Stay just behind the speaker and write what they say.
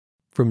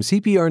From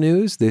CPR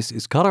News, this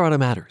is Colorado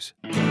Matters.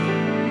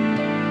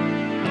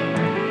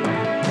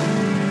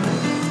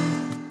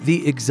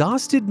 The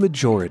exhausted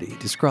majority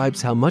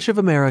describes how much of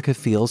America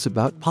feels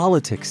about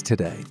politics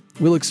today.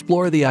 We'll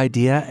explore the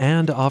idea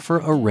and offer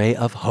a ray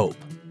of hope.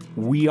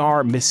 We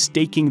are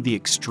mistaking the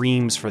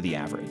extremes for the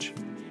average.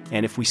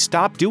 And if we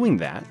stop doing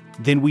that,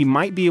 then we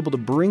might be able to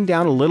bring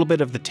down a little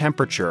bit of the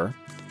temperature,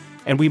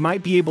 and we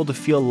might be able to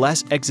feel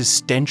less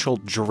existential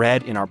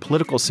dread in our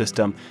political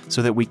system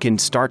so that we can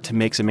start to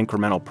make some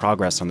incremental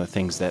progress on the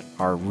things that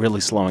are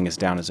really slowing us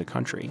down as a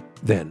country.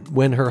 Then,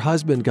 when her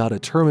husband got a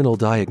terminal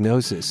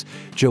diagnosis,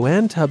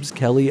 Joanne Tubbs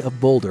Kelly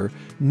of Boulder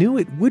knew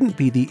it wouldn't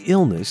be the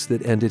illness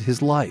that ended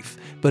his life,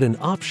 but an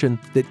option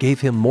that gave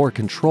him more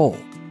control.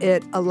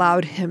 It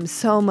allowed him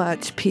so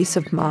much peace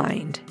of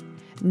mind,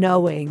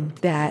 knowing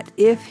that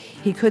if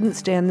he couldn't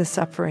stand the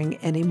suffering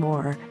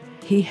anymore,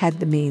 he had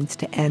the means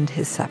to end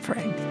his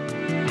suffering.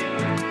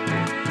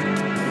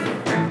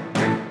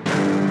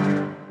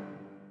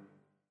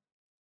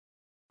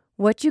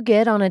 What you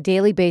get on a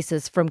daily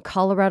basis from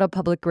Colorado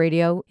Public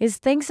Radio is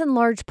thanks in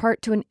large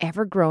part to an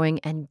ever-growing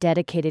and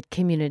dedicated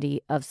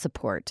community of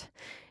support.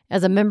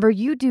 As a member,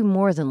 you do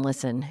more than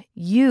listen.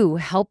 You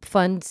help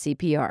fund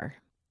CPR.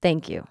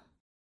 Thank you.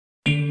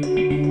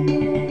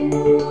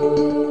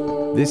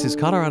 This is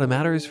Colorado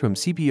Matters from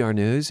CPR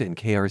News and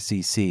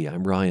KRCC.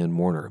 I'm Ryan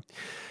Warner.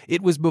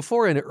 It was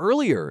before an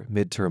earlier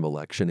midterm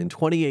election in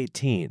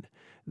 2018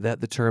 that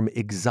the term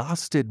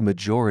exhausted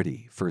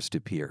majority first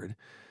appeared,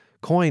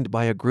 coined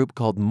by a group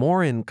called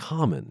More in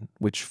Common,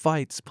 which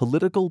fights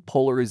political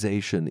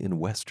polarization in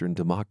Western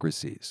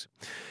democracies.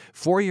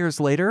 4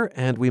 years later,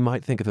 and we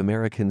might think of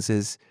Americans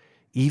as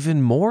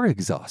even more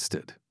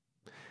exhausted.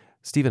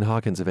 Stephen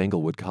Hawkins of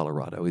Englewood,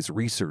 Colorado, is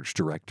research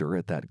director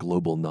at that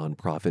global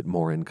nonprofit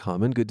More in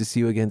Common. Good to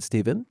see you again,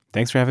 Stephen.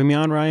 Thanks for having me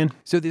on, Ryan.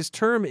 So this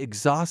term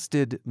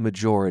exhausted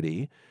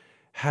majority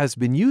has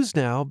been used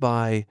now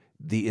by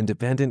the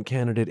independent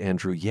candidate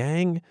Andrew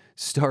Yang,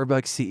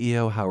 Starbucks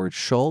CEO Howard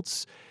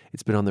Schultz.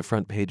 It's been on the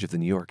front page of the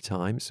New York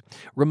Times.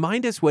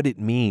 Remind us what it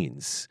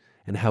means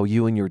and how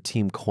you and your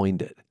team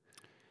coined it.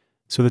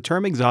 So the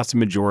term exhausted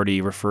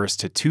majority refers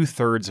to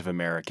 2/3 of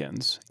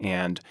Americans,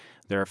 and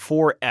there are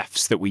 4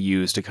 F's that we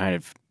use to kind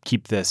of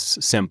keep this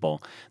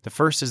simple. The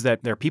first is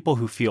that there are people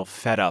who feel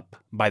fed up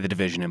by the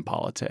division in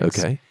politics.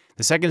 Okay.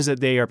 The second is that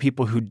they are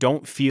people who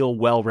don't feel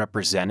well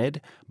represented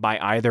by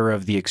either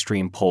of the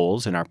extreme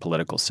poles in our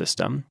political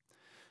system.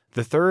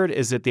 The third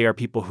is that they are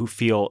people who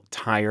feel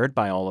tired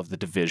by all of the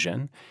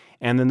division.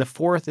 And then the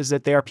fourth is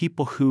that they are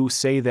people who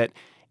say that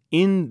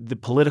in the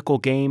political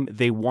game,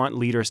 they want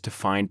leaders to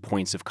find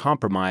points of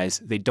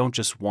compromise. They don't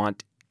just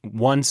want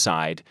one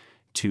side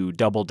to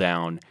double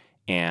down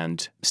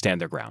and stand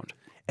their ground.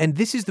 And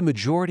this is the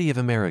majority of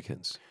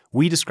Americans.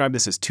 We describe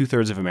this as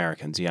 2/3 of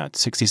Americans,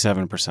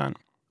 67%.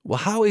 Well,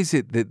 how is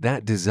it that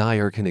that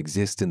desire can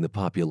exist in the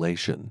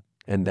population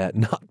and that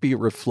not be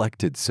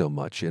reflected so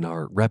much in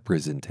our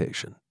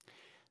representation?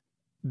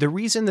 The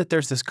reason that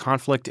there's this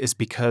conflict is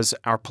because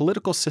our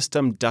political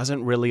system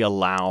doesn't really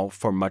allow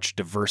for much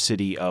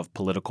diversity of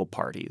political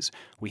parties.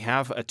 We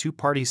have a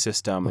 2-party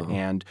system,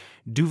 and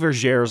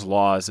Duverger's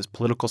law, as this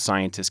political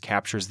scientist,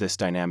 captures this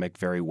dynamic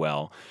very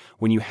well.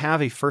 When you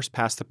have a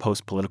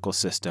first-past-the-post political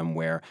system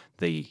where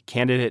the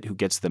candidate who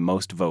gets the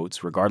most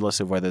votes, regardless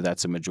of whether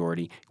that's a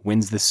majority,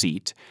 wins the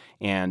seat,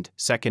 and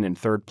second and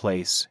third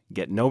place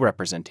get no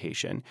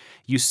representation,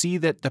 you see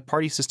that the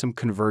party system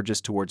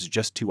converges towards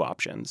just 2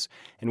 options.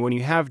 And when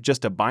you have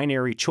just a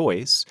binary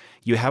choice,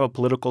 you have a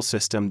political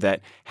system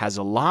that has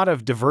a lot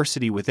of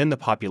diversity within the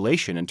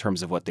population in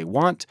terms of what they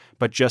want,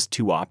 but just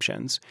 2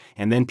 options.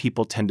 And then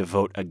people tend to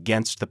vote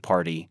against the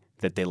party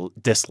that they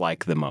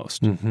dislike the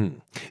most. Mm-hmm.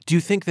 Do you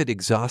think that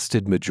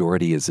exhausted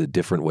majority is a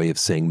different way of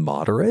saying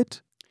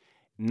moderate?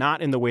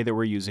 Not in the way that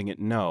we're using it,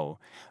 no.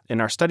 In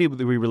our study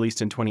that we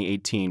released in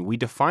 2018, we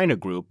define a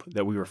group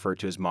that we refer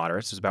to as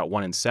moderates. It's about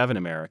 1 in 7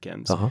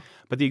 Americans.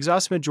 But the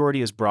exhausted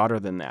majority is broader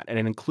than that. And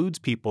it includes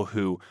people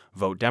who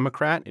vote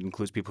Democrat, it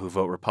includes people who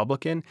vote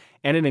Republican,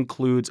 and it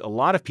includes a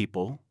lot of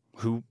people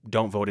who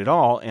don't vote at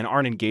all and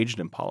aren't engaged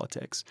in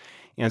politics.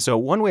 And so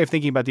one way of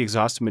thinking about the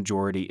exhausted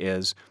majority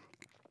is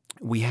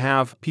we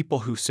have people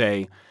who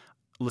say,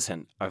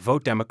 listen, I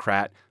vote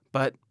Democrat,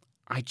 but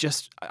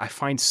I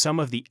find some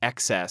of the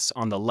excess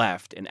on the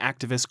left in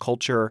activist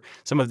culture,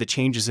 some of the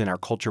changes in our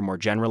culture more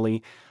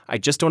generally, I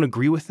just don't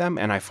agree with them,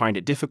 and I find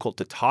it difficult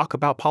to talk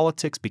about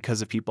politics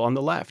because of people on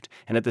the left.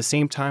 And at the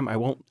same time, I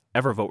won't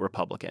ever vote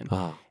Republican.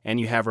 And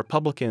you have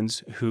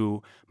Republicans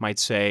who might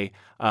say,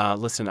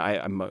 listen,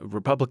 I'm a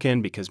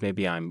Republican because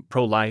maybe I'm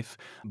pro-life,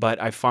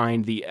 but I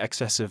find the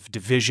excessive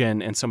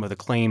division and some of the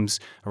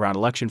claims around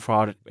election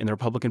fraud in the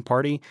Republican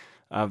Party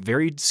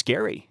very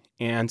scary.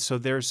 And so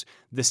there's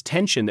this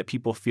tension that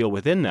people feel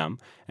within them,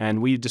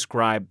 and we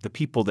describe the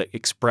people that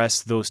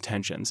express those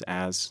tensions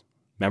as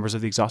members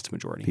of the exhausted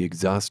majority. The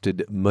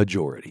exhausted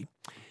majority.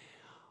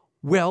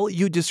 Well,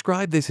 you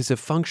describe this as a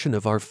function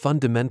of our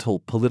fundamental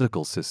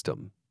political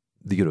system.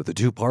 the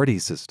two-party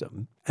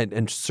system.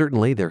 And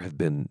certainly there have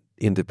been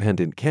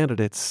independent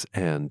candidates,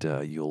 and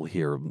you'll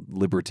hear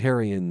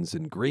libertarians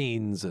and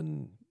Greens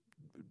and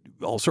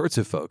all sorts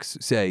of folks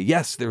say,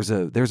 yes, there's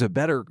a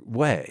better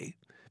way,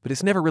 but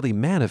it's never really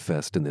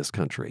manifest in this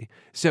country.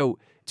 So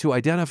to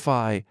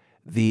identify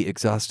the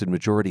exhausted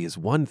majority is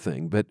one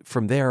thing, but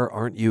from there,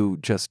 aren't you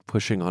just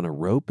pushing on a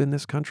rope in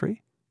this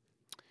country?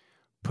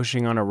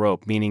 Pushing on a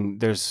rope, meaning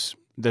there's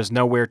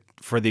nowhere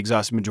for the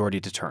exhausted majority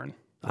to turn.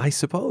 I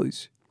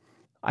suppose.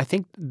 I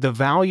think the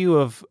value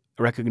of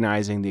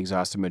recognizing the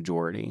exhausted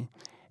majority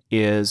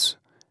is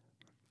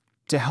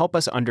to help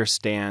us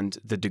understand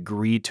the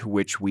degree to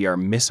which we are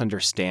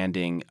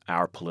misunderstanding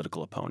our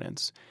political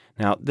opponents.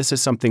 Now, this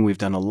is something we've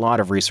done a lot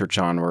of research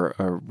on.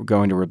 We're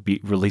going to be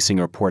releasing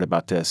a report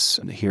about this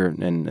here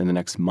in the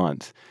next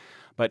month.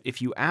 But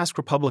if you ask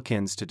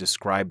Republicans to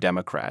describe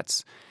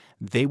Democrats,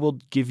 they will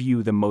give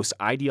you the most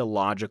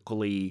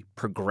ideologically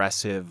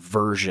progressive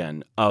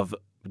version of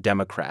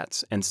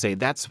Democrats and say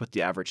that's what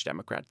the average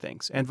Democrat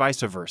thinks, and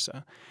vice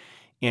versa.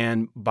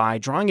 And by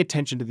drawing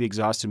attention to the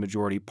exhausted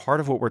majority, part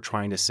of what we're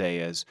trying to say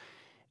is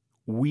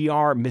we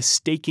are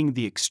mistaking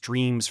the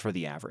extremes for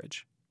the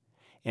average.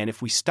 And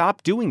if we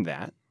stop doing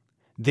that,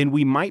 then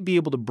we might be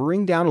able to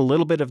bring down a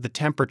little bit of the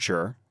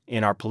temperature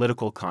in our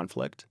political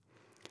conflict.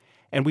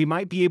 And we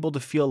might be able to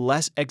feel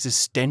less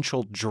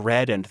existential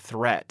dread and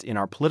threat in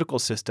our political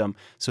system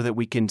so that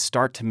we can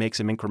start to make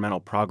some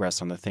incremental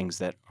progress on the things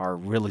that are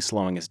really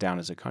slowing us down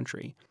as a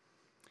country.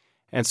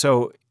 And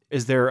so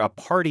is there a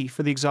party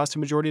for the exhausted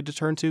majority to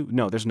turn to?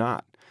 No, there's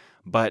not.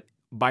 But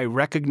by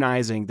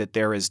recognizing that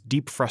there is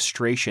deep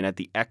frustration at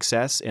the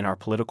excess in our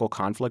political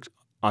conflict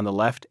on the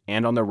left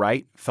and on the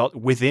right, felt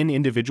within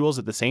individuals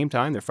at the same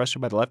time, they're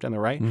frustrated by the left and the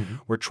right,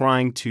 we're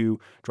trying to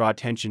draw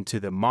attention to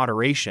the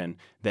moderation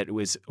that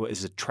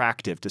is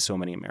attractive to so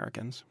many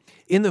Americans.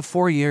 In the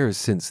 4 years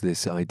since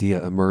this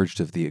idea emerged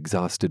of the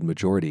exhausted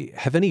majority,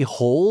 have any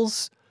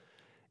holes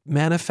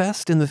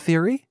manifest in the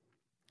theory?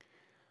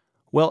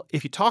 Well,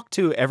 if you talk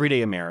to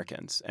everyday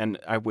Americans, and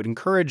I would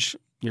encourage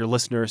your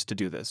listeners to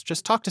do this,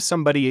 just talk to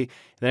somebody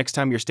the next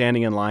time you're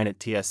standing in line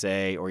at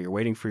TSA or you're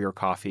waiting for your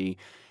coffee.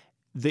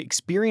 The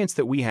experience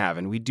that we have,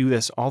 and we do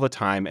this all the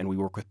time, and we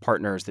work with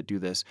partners that do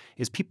this,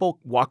 is people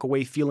walk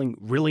away feeling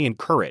really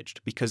encouraged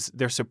because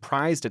they're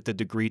surprised at the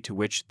degree to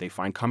which they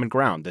find common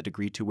ground, the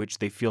degree to which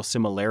they feel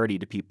similarity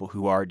to people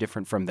who are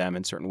different from them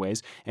in certain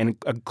ways, and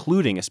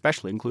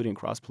especially including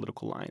across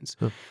political lines.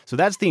 So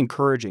that's the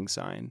encouraging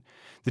sign.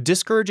 The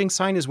discouraging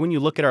sign is when you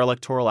look at our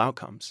electoral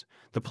outcomes.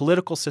 The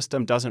political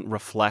system doesn't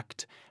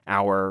reflect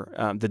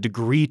the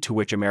degree to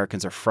which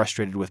Americans are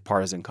frustrated with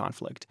partisan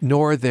conflict.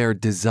 Nor their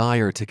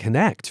desire to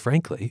connect,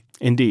 frankly.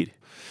 Indeed.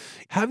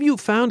 Have you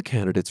found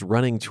candidates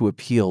running to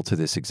appeal to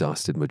this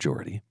exhausted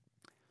majority?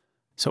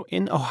 So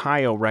in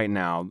Ohio right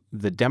now,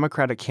 the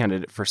Democratic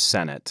candidate for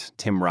Senate,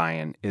 Tim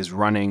Ryan, is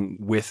running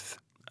with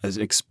an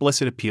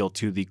explicit appeal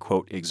to the,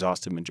 quote,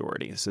 exhausted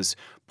majority. This is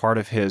part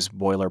of his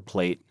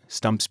boilerplate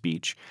stump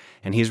speech,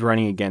 and he's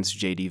running against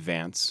J.D.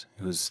 Vance,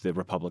 who's the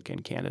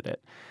Republican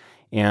candidate.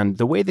 And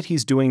the way that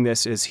he's doing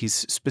this is he's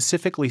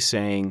specifically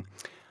saying,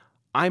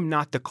 I'm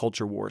not the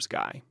culture wars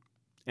guy.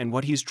 And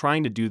what he's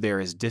trying to do there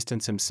is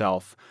distance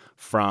himself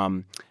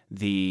from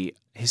the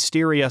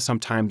hysteria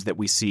sometimes that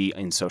we see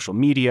in social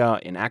media,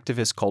 in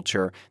activist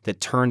culture, that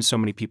turns so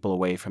many people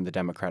away from the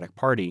Democratic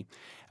Party,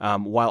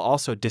 while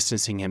also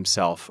distancing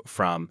himself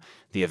from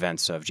the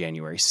events of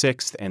January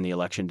 6th and the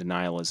election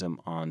denialism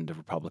on the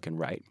Republican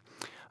right.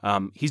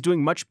 He's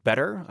doing much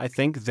better, I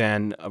think,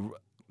 than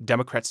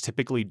Democrats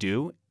typically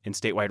do in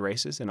statewide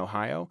races in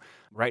Ohio.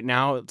 Right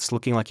now, it's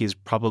looking like he's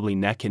probably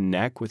neck and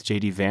neck with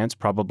J.D. Vance,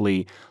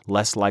 probably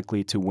less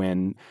likely to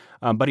win.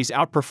 But he's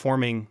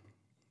outperforming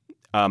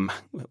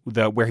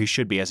where he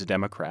should be as a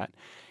Democrat.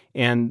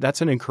 And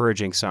that's an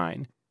encouraging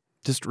sign.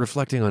 Just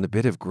reflecting on a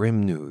bit of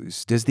grim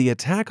news, does the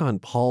attack on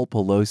Paul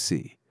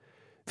Pelosi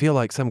feel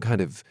like some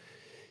kind of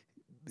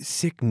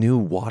sick new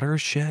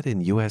watershed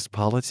in U.S.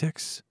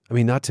 politics? I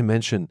mean, not to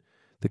mention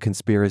the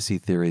conspiracy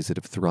theories that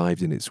have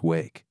thrived in its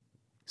wake.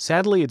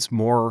 Sadly, it's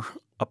more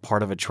a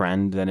part of a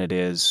trend than it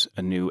is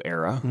a new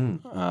era.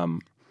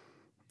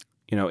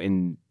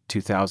 In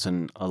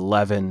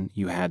 2011,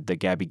 you had the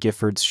Gabby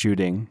Giffords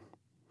shooting.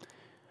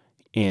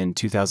 In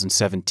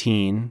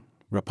 2017,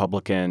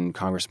 Republican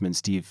Congressman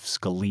Steve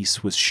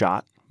Scalise was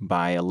shot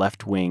by a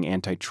left-wing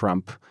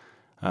anti-Trump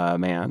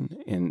man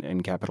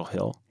in Capitol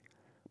Hill.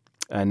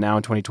 And now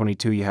in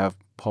 2022, you have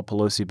Paul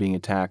Pelosi being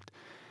attacked.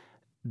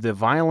 The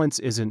violence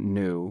isn't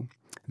new.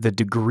 The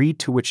degree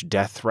to which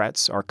death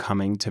threats are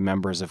coming to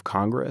members of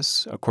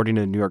Congress, according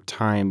to the New York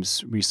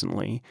Times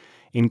recently,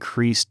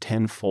 increased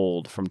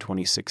tenfold from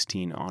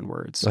 2016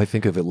 onwards. I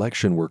think of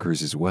election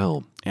workers as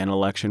well. And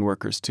election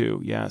workers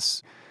too,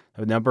 yes.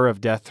 The number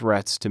of death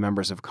threats to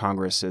members of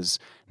Congress is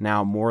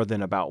now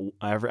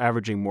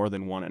averaging more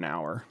than one an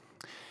hour.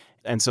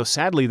 And so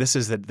sadly, this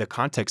is the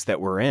context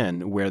that we're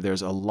in, where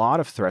there's a lot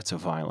of threats of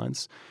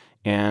violence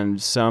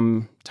and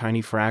some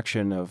tiny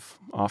fraction of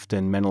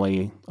often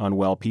mentally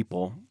unwell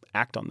people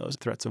act on those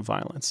threats of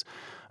violence.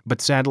 But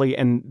sadly,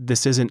 and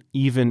this isn't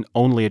even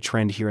only a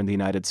trend here in the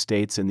United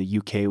States, in the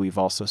UK we've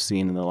also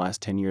seen in the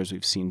last 10 years,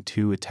 we've seen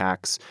 2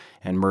 attacks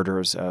and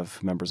murders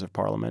of members of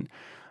parliament.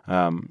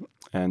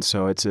 And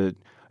so it's a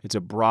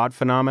broad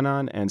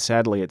phenomenon, and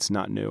sadly it's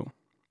not new.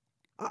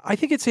 I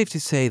think it's safe to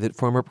say that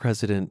former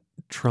President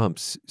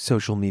Trump's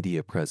social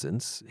media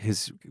presence,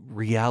 his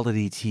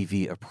reality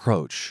TV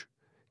approach,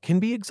 can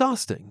be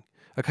exhausting,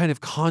 a kind of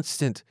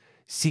constant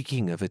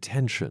seeking of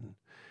attention.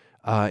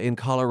 In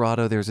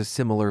Colorado, there's a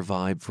similar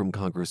vibe from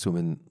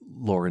Congresswoman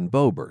Lauren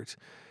Boebert.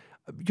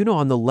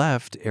 On the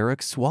left, Eric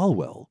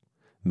Swalwell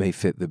may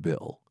fit the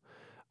bill.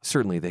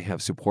 Certainly they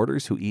have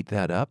supporters who eat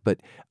that up,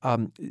 but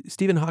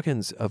Stephen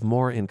Hawkins of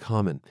More in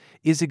Common,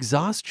 is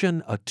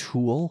exhaustion a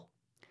tool?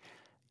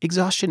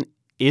 Exhaustion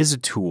is a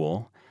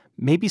tool,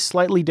 maybe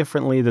slightly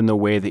differently than the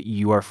way that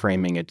you are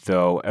framing it,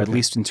 though, at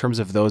least in terms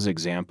of those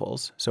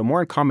examples. So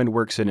More in Common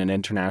works in an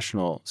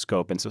international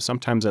scope, and so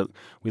sometimes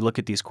we look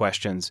at these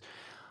questions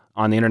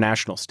on the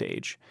international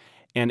stage.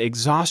 And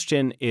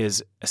exhaustion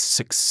is a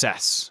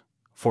success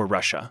for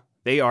Russia.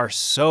 They are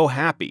so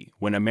happy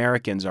when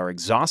Americans are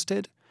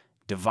exhausted,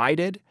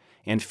 divided,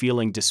 and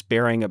feeling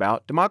despairing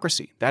about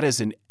democracy. That is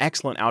an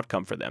excellent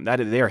outcome for them.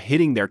 They are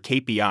hitting their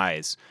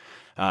KPIs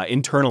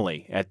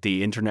internally at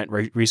the Internet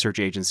Research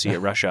Agency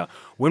at Russia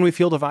when we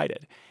feel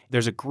divided.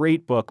 There's a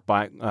great book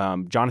by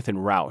Jonathan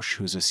Rauch,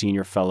 who's a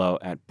senior fellow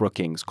at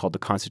Brookings, called The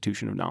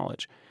Constitution of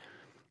Knowledge.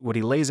 What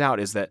he lays out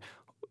is that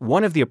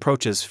one of the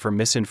approaches for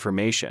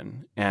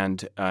misinformation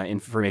and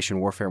information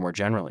warfare more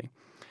generally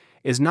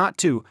is not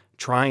to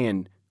try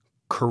and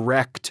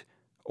correct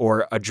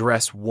or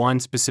address one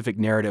specific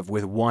narrative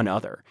with one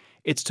other.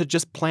 It's to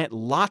just plant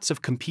lots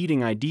of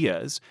competing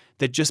ideas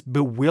that just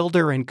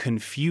bewilder and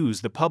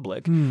confuse the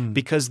public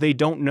because they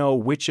don't know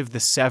which of the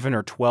 7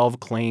 or 12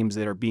 claims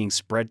that are being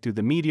spread through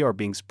the media or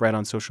being spread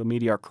on social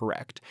media are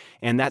correct.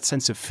 And that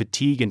sense of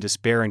fatigue and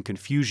despair and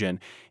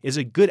confusion is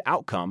a good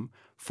outcome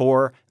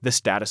for the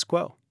status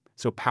quo.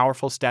 So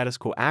powerful status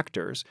quo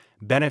actors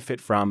benefit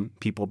from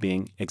people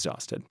being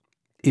exhausted.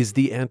 Is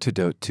the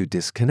antidote to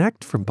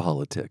disconnect from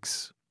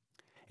politics?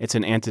 It's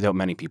an antidote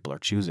many people are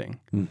choosing.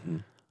 Mm-hmm.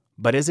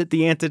 But is it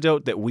the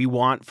antidote that we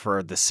want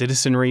for the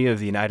citizenry of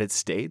the United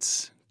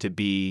States, to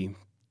be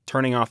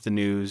turning off the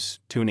news,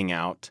 tuning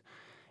out,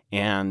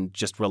 and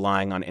just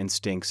relying on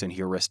instincts and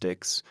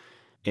heuristics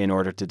in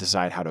order to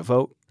decide how to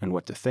vote and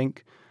what to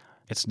think?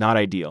 It's not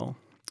ideal.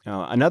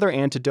 Another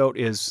antidote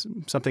is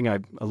something I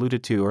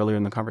alluded to earlier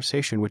in the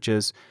conversation, which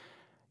is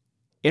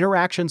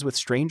interactions with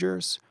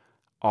strangers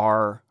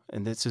are,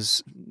 and this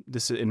is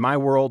in my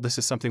world, this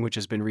is something which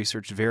has been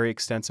researched very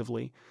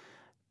extensively.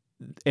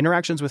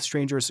 Interactions with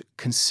strangers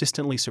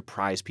consistently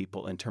surprise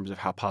people in terms of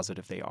how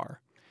positive they are.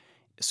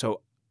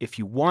 So if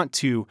you want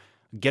to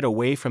get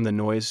away from the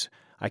noise,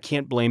 I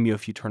can't blame you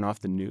if you turn off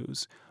the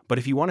news. But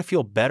if you want to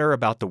feel better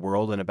about the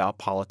world and about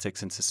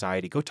politics and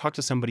society, go talk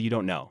to somebody you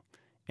don't know.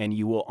 And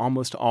you will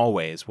almost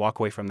always walk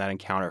away from that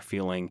encounter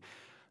feeling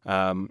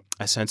a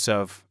sense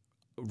of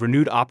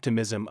renewed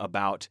optimism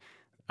about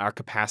our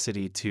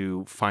capacity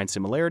to find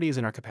similarities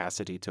and our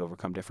capacity to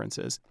overcome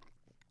differences.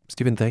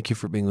 Stephen, thank you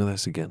for being with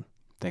us again.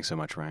 Thanks so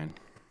much, Ryan.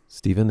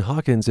 Stephen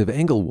Hawkins of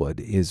Englewood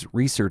is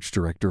research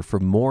director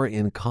for More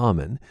in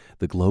Common,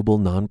 the global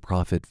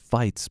nonprofit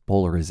fights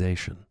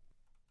polarization.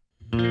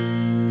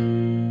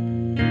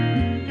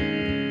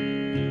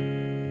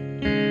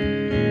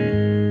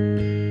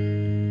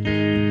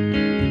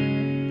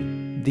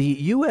 The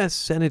U.S.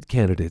 Senate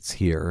candidates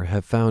here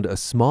have found a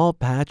small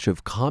patch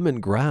of common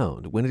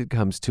ground when it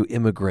comes to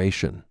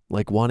immigration,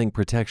 like wanting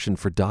protection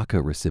for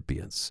DACA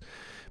recipients.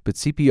 But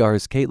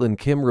CPR's Caitlin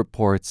Kim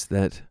reports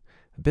that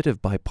a bit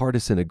of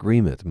bipartisan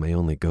agreement may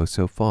only go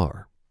so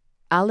far.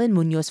 Alan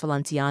Munoz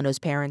Valenciano's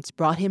parents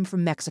brought him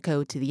from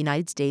Mexico to the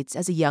United States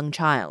as a young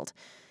child.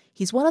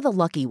 He's one of the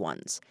lucky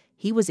ones.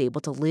 He was able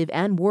to live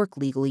and work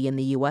legally in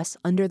the U.S.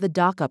 under the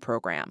DACA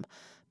program.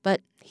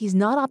 But he's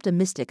not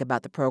optimistic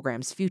about the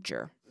program's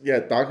future. Yeah,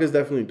 DACA is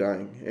definitely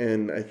dying,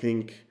 and I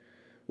think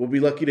we'll be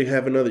lucky to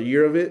have another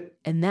year of it.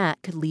 And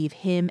that could leave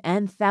him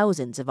and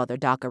thousands of other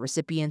DACA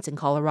recipients in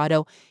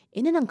Colorado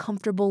in an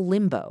uncomfortable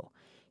limbo.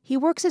 He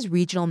works as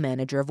regional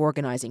manager of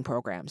organizing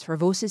programs for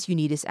Voces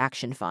Unidas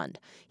Action Fund.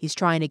 He's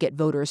trying to get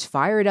voters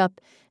fired up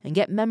and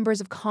get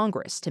members of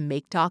Congress to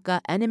make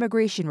DACA and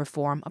immigration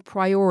reform a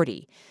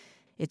priority.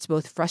 It's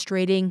both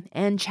frustrating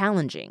and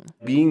challenging.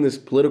 Being this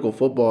political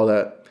football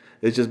that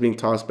is just being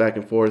tossed back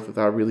and forth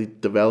without really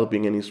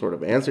developing any sort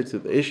of answer to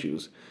the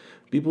issues,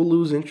 people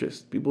lose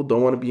interest. People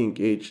don't want to be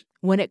engaged.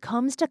 When it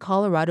comes to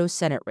Colorado's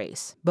Senate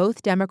race,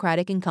 both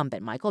Democratic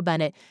incumbent Michael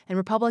Bennet and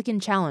Republican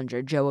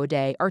challenger Joe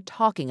O'Dea are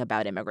talking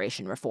about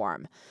immigration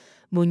reform.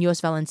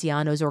 Munoz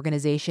Valenciano's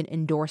organization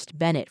endorsed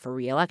Bennet for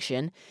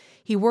re-election.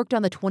 He worked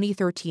on the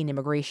 2013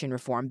 immigration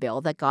reform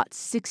bill that got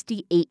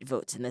 68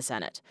 votes in the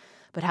Senate.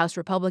 But House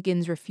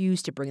Republicans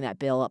refused to bring that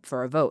bill up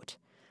for a vote.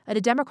 At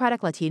a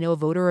Democratic Latino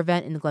voter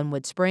event in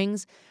Glenwood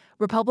Springs,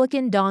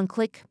 Republican Don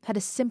Click had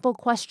a simple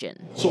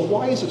question. So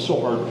why is it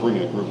so hard to bring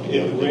a group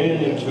together?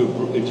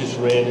 It just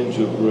ran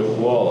into a brick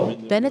wall.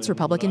 Bennett's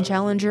Republican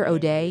challenger,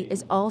 O'Day,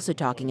 is also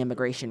talking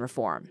immigration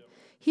reform.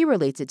 He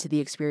relates it to the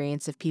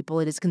experience of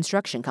people at his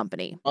construction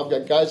company. I've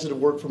got guys that have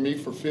worked for me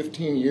for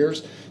 15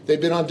 years.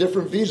 They've been on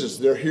different visas.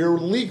 They're here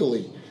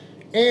legally.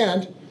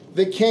 And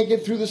they can't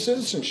get through the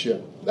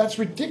citizenship. That's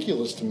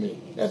ridiculous to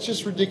me. That's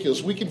just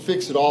ridiculous. We can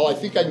fix it all. I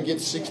think I can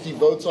get 60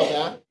 votes on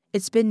that.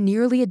 It's been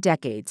nearly a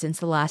decade since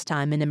the last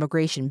time an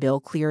immigration bill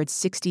cleared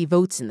 60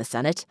 votes in the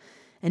Senate.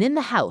 And in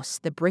the House,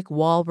 the brick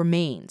wall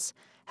remains.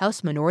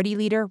 House Minority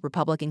Leader,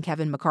 Republican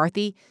Kevin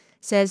McCarthy,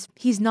 says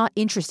he's not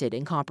interested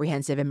in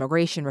comprehensive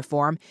immigration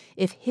reform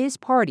if his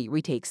party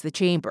retakes the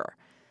chamber.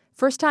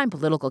 First-time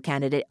political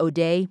candidate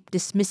O'Day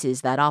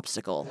dismisses that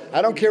obstacle.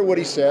 I don't care what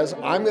he says.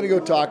 I'm going to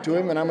go talk to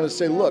him, and I'm going to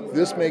say, look,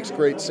 this makes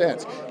great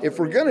sense. If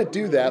we're going to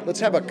do that,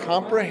 let's have a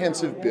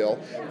comprehensive bill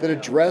that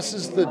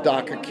addresses the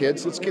DACA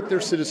kids. Let's get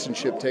their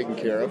citizenship taken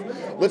care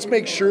of. Let's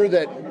make sure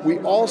that we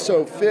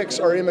also fix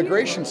our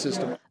immigration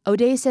system.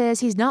 O'Day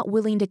says he's not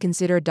willing to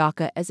consider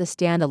DACA as a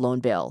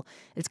standalone bill.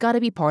 It's got to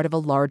be part of a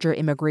larger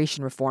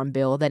immigration reform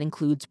bill that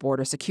includes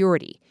border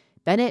security.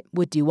 Bennett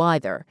would do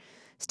either.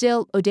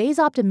 Still, O'Day's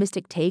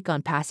optimistic take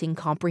on passing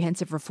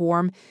comprehensive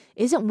reform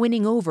isn't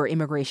winning over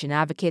immigration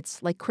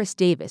advocates like Chris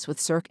Davis with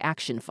Cirque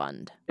Action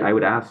Fund. I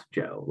would ask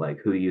Joe,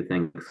 who you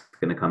think is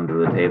going to come to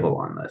the table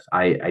on this?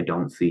 I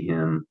don't see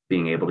him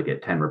being able to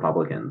get 10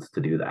 Republicans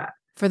to do that.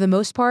 For the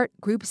most part,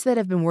 groups that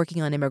have been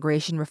working on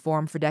immigration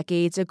reform for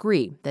decades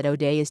agree that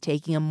O'Day is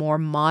taking a more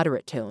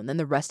moderate tone than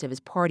the rest of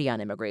his party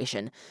on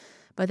immigration.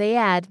 But they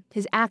add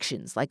his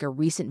actions, like a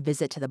recent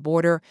visit to the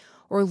border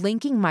or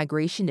linking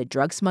migration to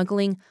drug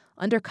smuggling,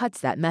 undercuts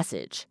that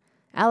message.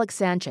 Alex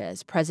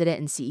Sanchez, president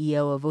and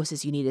CEO of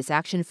Voces Unidas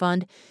Action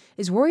Fund,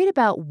 is worried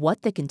about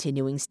what the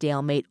continuing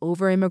stalemate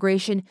over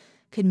immigration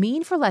could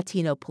mean for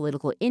Latino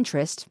political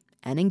interest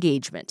and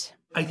engagement.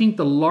 I think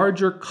the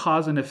larger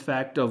cause and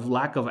effect of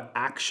lack of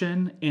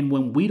action, and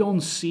when we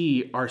don't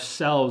see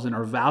ourselves and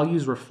our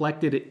values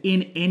reflected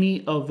in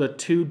any of the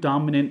two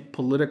dominant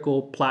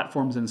political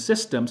platforms and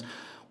systems,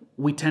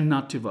 we tend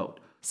not to vote.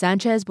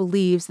 Sanchez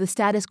believes the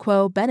status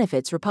quo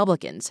benefits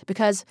Republicans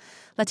because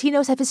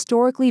Latinos have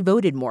historically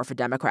voted more for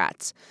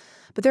Democrats.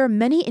 But there are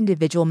many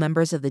individual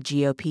members of the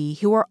GOP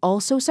who are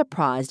also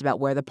surprised about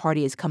where the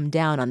party has come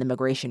down on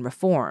immigration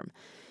reform.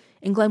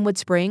 In Glenwood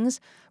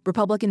Springs,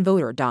 Republican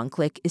voter Don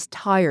Click is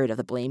tired of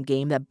the blame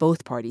game that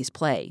both parties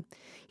play.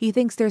 He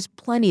thinks there's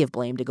plenty of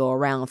blame to go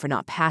around for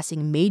not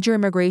passing major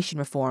immigration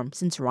reform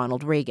since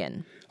Ronald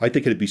Reagan. I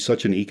think it'd be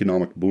such an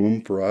economic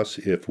boom for us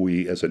if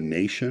we, as a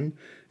nation,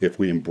 if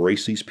we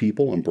embrace these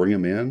people and bring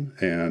them in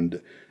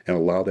and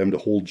allow them to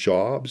hold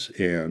jobs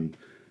and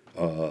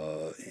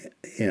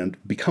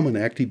become an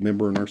active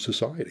member in our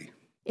society.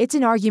 It's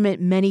an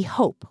argument many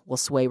hope will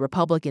sway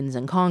Republicans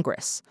in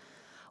Congress.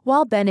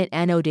 While Bennett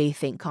and O'Day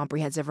think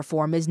comprehensive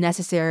reform is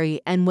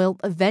necessary and will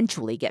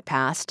eventually get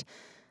passed,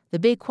 the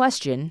big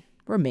question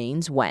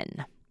remains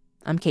when.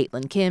 I'm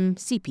Caitlin Kim,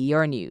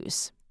 CPR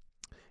News.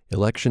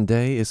 Election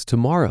day is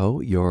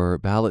tomorrow. Your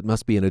ballot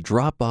must be in a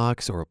drop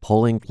box or a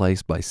polling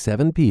place by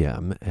 7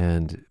 p.m.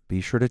 And be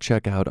sure to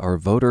check out our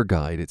voter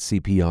guide at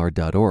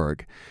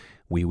cpr.org.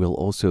 We will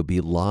also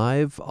be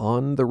live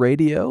on the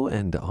radio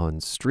and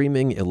on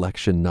streaming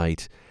election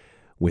night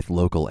with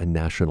local and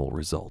national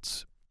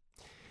results.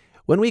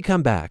 When we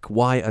come back,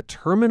 why a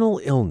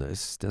terminal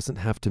illness doesn't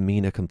have to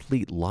mean a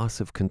complete loss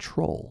of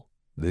control.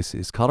 This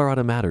is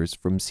Colorado Matters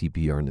from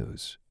CPR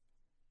News.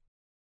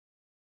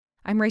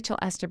 I'm Rachel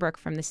Estabrook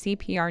from the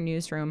CPR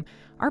Newsroom.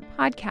 Our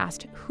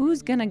podcast,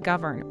 Who's Gonna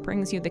Govern,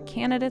 brings you the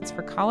candidates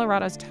for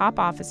Colorado's top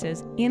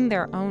offices in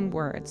their own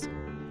words.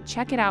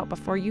 Check it out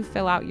before you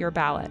fill out your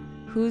ballot.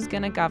 Who's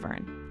Gonna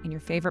Govern in your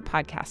favorite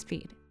podcast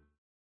feed.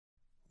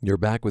 You're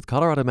back with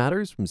Colorado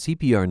Matters from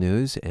CPR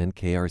News and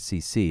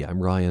KRCC. I'm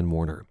Ryan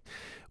Warner.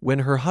 When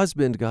her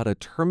husband got a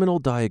terminal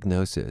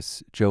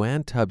diagnosis,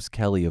 Joanne Tubbs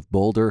Kelly of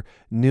Boulder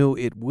knew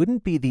it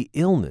wouldn't be the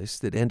illness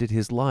that ended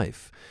his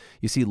life.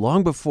 You see,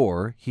 long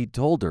before, he'd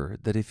told her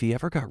that if he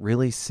ever got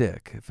really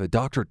sick, if a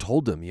doctor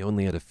told him he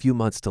only had a few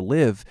months to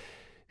live,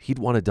 he'd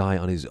want to die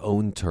on his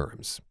own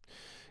terms.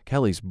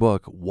 Kelly's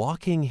book,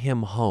 Walking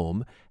Him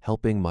Home,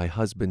 Helping My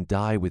Husband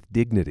Die with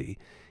Dignity,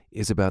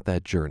 is about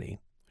that journey.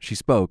 She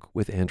spoke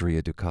with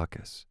Andrea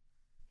Dukakis.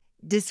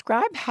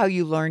 Describe how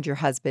you learned your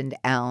husband,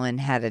 Alan,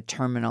 had a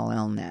terminal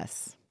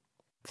illness.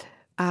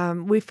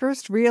 We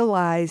first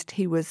realized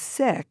he was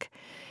sick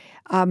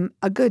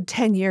a good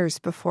 10 years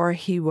before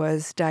he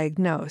was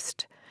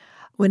diagnosed,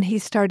 when he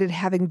started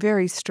having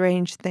very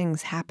strange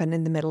things happen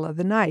in the middle of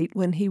the night,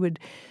 when he would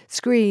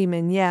scream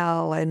and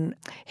yell, and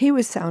he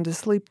was sound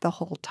asleep the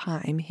whole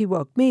time. He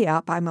woke me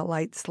up. I'm a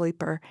light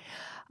sleeper.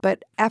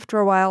 But after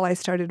a while, I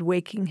started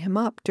waking him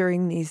up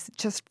during these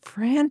just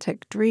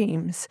frantic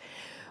dreams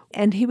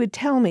And he would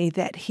tell me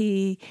that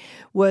he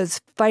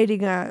was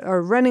fighting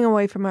or running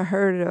away from a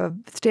herd of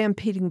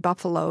stampeding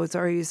buffaloes,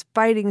 or he was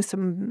fighting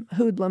some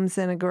hoodlums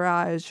in a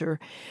garage, or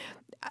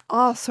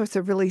all sorts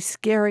of really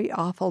scary,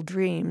 awful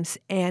dreams.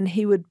 And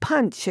he would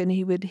punch and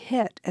he would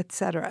hit,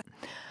 etc.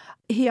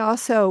 He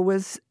also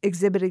was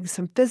exhibiting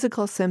some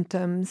physical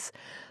symptoms.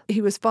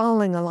 He was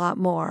falling a lot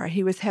more.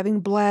 He was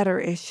having bladder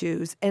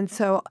issues. And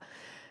so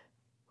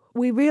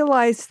we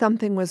realized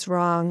something was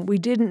wrong. We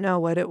didn't know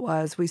what it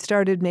was. We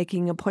started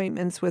making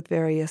appointments with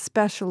various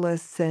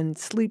specialists and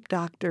sleep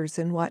doctors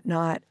and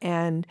whatnot,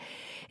 and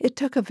it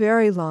took a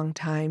very long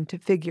time to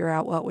figure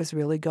out what was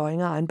really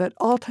going on. But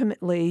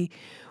ultimately,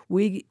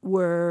 we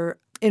were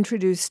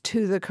introduced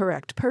to the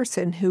correct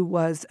person, who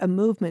was a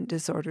movement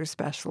disorder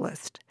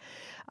specialist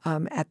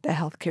at the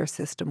healthcare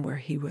system where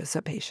he was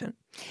a patient.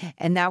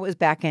 And that was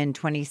back in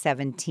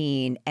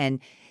 2017, and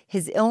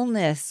his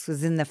illness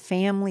was in the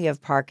family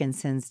of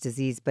Parkinson's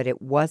disease, but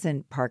it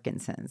wasn't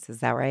Parkinson's.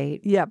 Is that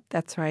right? Yep,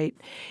 that's right.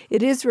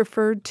 It is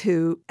referred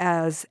to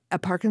as a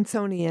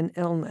Parkinsonian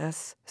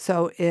illness.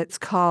 So it's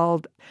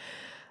called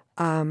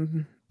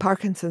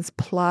Parkinson's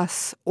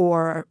plus,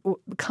 or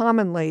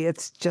commonly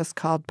it's just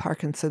called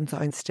Parkinson's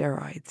on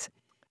steroids.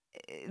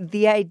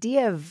 The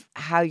idea of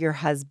how your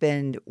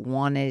husband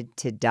wanted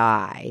to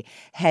die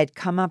had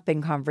come up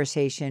in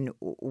conversation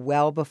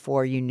well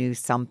before you knew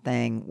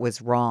something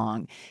was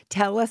wrong.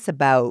 Tell us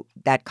about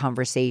that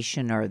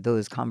conversation or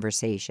those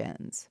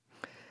conversations.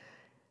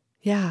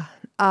 Yeah.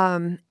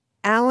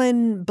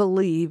 Alan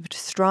believed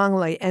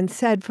strongly and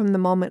said from the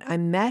moment I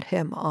met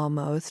him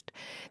almost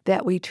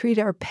that we treat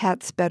our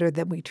pets better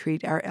than we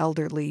treat our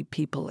elderly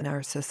people in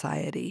our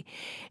society.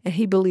 And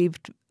he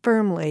believed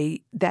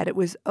firmly that it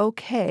was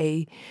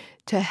okay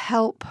to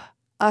help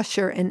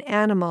usher an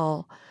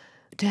animal,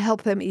 to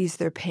help them ease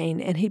their pain.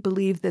 And he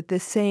believed that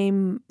the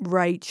same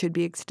right should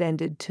be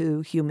extended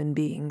to human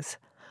beings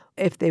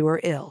if they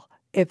were ill,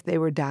 if they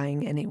were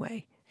dying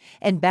anyway.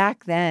 And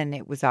back then,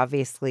 it was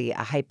obviously a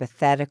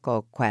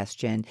hypothetical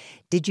question.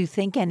 Did you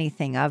think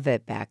anything of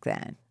it back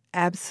then?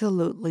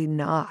 Absolutely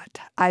not.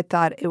 I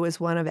thought it was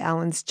one of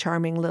Alan's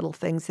charming little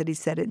things that he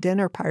said at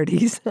dinner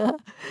parties.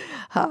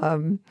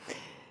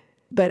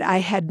 But I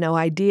had no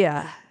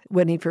idea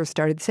when he first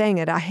started saying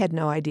it. I had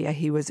no idea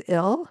he was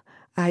ill.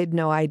 I had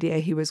no idea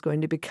he was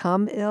going to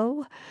become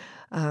ill.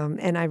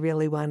 And I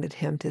really wanted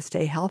him to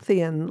stay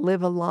healthy and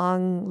live a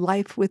long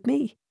life with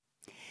me.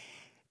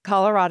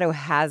 Colorado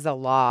has a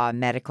law,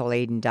 medical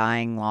aid in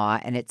dying law,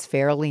 and it's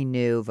fairly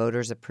new.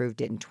 Voters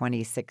approved it in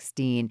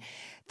 2016.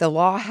 The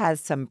law has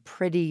some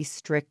pretty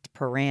strict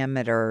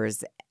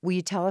parameters. Will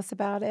you tell us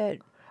about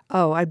it?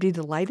 Oh, I'd be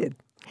delighted.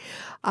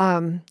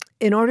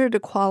 In order to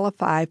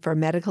qualify for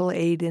medical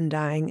aid in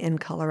dying in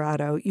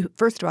Colorado,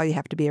 first of all, you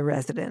have to be a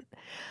resident.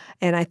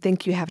 And I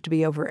think you have to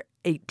be over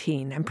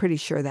 18. I'm pretty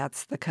sure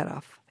that's the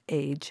cutoff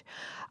age.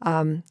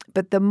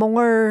 But the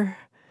more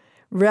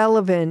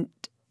relevant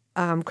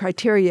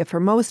criteria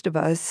for most of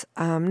us,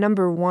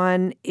 number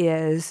one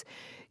is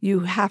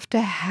you have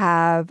to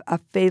have a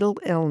fatal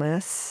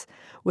illness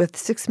with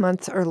 6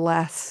 months or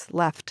less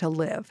left to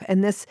live.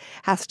 And this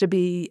has to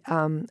be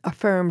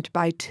affirmed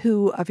by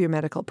two of your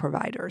medical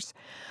providers.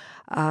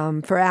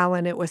 For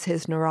Alan, it was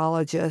his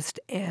neurologist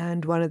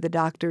and one of the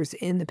doctors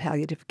in the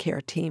palliative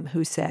care team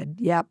who said,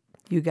 yep,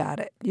 you got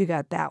it. You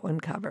got that one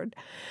covered.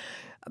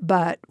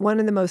 But one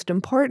of the most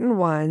important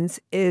ones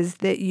is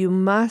that you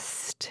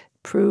must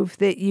prove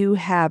that you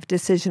have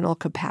decisional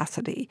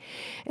capacity.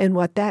 And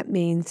what that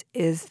means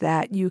is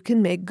that you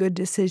can make good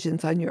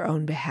decisions on your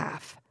own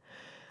behalf,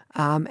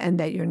 and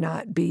that you're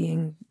not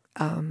being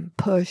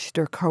pushed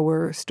or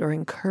coerced or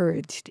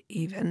encouraged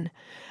even.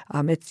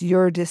 It's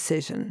your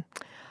decision.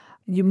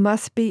 You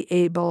must be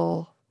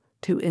able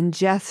to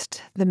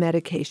ingest the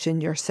medication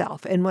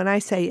yourself. And when I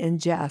say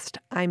ingest,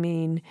 I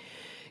mean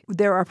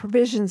there are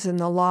provisions in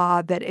the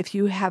law that if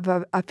you have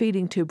a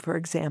feeding tube, for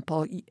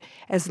example,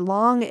 as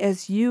long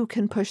as you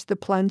can push the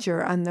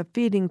plunger on the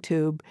feeding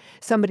tube,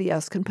 somebody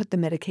else can put the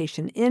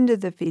medication into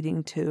the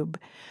feeding tube,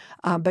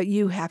 but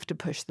you have to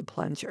push the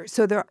plunger.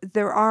 So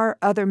there are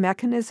other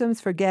mechanisms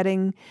for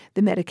getting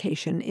the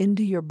medication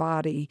into your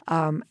body,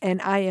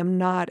 and I am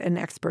not an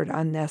expert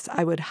on this.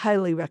 I would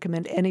highly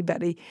recommend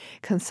anybody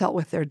consult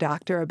with their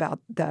doctor about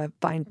the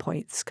fine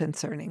points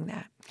concerning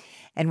that.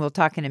 And we'll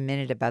talk in a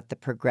minute about the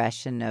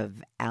progression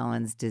of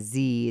Alan's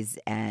disease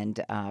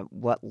and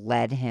what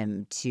led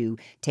him to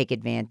take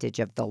advantage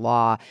of the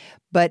law.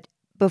 But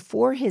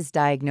before his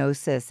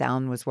diagnosis,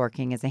 Alan was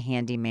working as a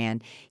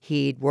handyman.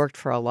 He'd worked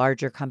for a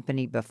larger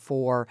company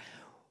before.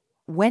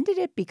 When did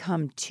it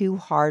become too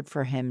hard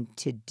for him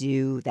to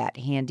do that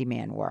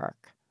handyman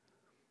work?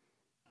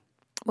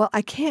 Well,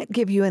 I can't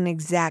give you an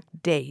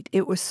exact date.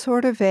 It was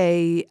sort of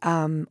a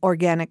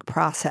organic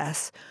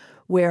process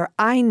where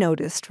I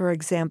noticed, for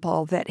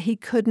example, that he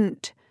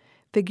couldn't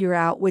figure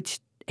out which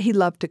he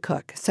loved to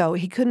cook, so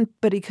he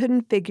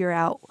couldn't figure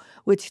out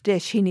which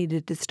dish he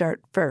needed to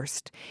start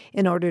first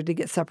in order to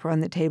get supper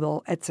on the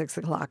table at 6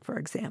 o'clock, for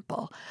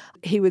example.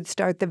 He would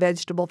start the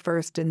vegetable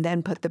first and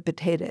then put the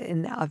potato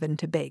in the oven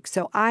to bake.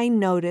 So I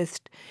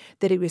noticed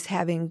that he was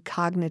having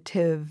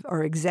cognitive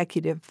or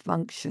executive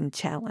function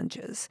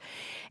challenges.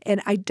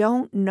 And I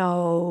don't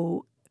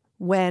know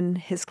when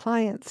his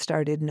clients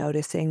started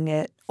noticing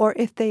it or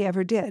if they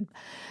ever did,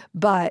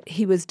 but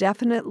he was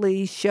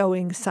definitely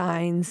showing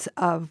signs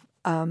of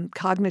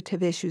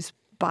cognitive issues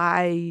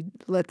by,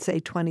 let's say,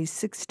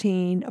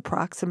 2016,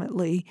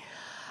 approximately.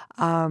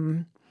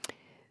 But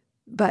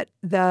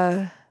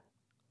the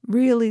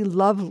really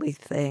lovely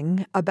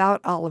thing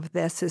about all of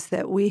this is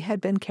that we had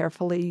been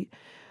carefully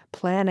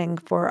planning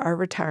for our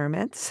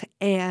retirements,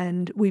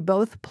 and we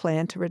both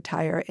planned to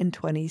retire in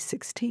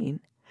 2016.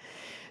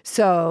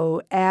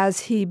 So as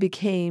he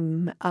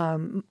became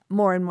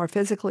more and more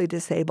physically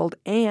disabled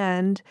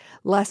and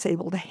less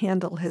able to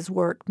handle his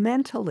work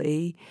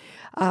mentally,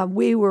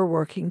 we were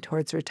working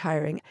towards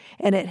retiring.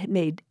 And it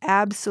made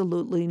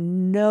absolutely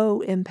no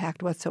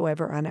impact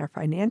whatsoever on our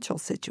financial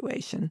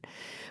situation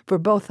for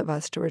both of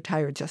us to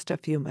retire just a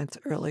few months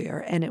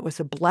earlier. And it was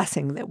a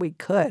blessing that we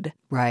could.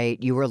 Right.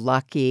 You were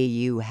lucky.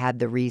 You had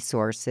the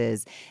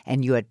resources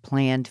and you had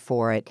planned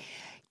for it.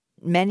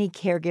 Many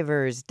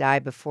caregivers die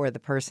before the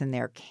person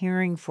they're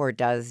caring for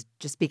does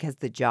just because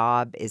the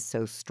job is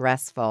so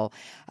stressful.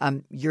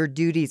 Your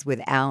duties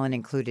with Alan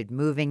included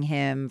moving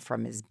him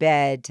from his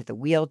bed to the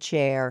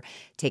wheelchair,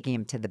 taking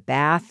him to the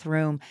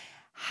bathroom.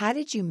 How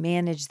did you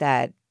manage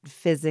that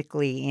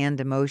physically and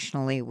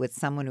emotionally with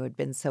someone who had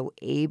been so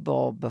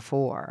able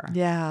before?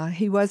 Yeah,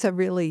 he was a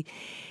really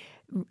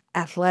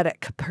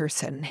athletic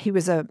person. He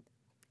was a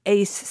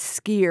ace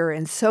skier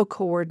and so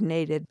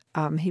coordinated.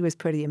 He was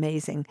pretty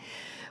amazing.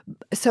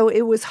 So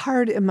it was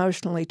hard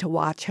emotionally to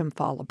watch him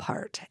fall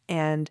apart.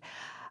 And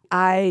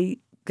I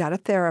got a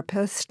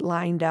therapist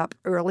lined up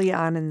early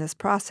on in this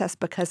process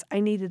because I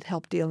needed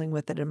help dealing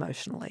with it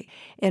emotionally.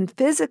 And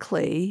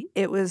physically,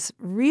 it was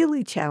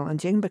really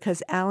challenging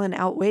because Alan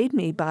outweighed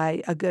me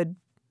by a good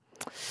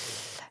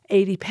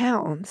 80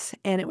 pounds,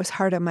 and it was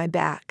hard on my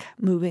back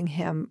moving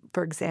him,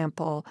 for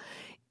example,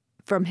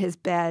 from his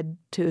bed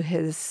to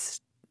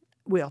his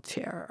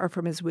wheelchair or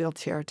from his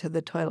wheelchair to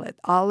the toilet.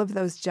 All of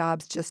those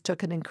jobs just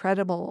took an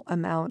incredible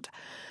amount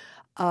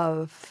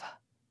of,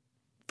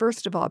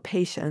 first of all,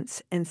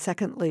 patience, and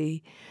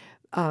secondly,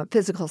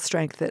 physical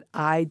strength that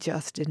I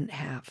just didn't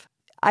have.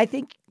 I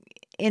think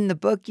in the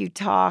book you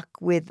talk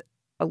with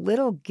a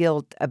little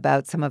guilt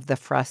about some of the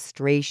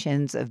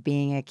frustrations of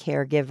being a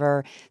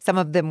caregiver. Some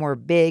of them were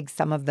big,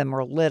 some of them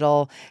were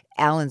little.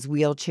 Alan's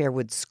wheelchair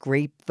would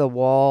scrape the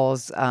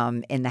walls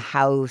in the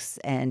house,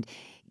 and,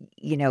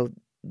 you know,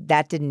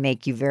 that didn't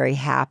make you very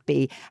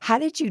happy. How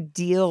did you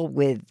deal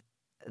with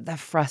the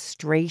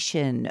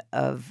frustration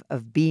of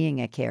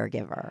being a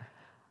caregiver?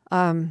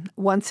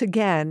 Once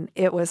again,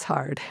 it was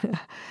hard.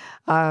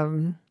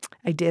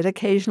 I did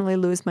occasionally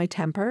lose my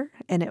temper,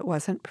 and it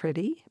wasn't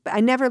pretty. But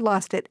I never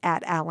lost it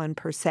at Alan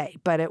per se,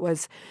 but it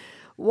was,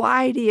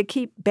 why do you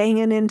keep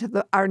banging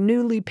into our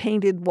newly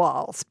painted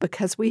walls?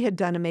 Because we had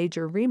done a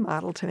major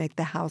remodel to make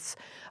the house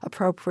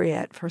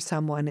appropriate for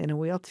someone in a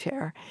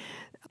wheelchair.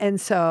 And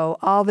so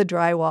all the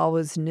drywall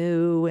was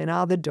new and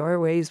all the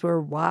doorways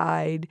were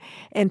wide.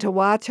 And to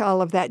watch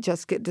all of that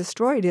just get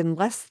destroyed in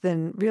less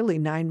than really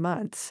 9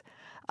 months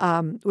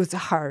was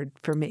hard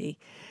for me.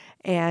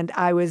 And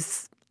I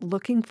was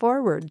looking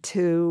forward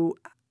to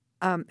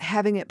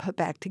having it put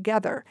back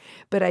together.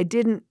 But I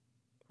didn't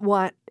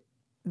want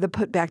the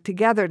put back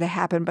together to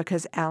happen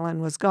because Alan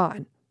was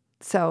gone.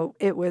 So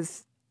it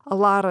was a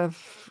lot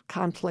of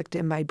conflict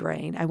in my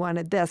brain. I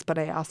wanted this, but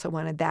I also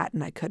wanted that,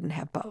 and I couldn't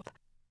have both.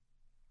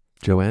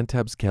 Joanne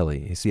Tubbs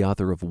Kelly is the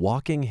author of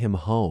Walking Him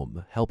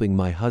Home, Helping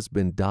My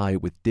Husband Die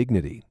with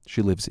Dignity.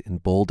 She lives in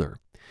Boulder.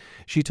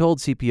 She told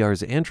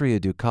CPR's Andrea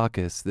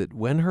Dukakis that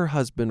when her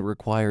husband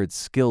required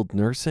skilled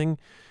nursing,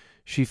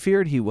 she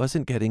feared he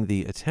wasn't getting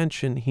the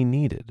attention he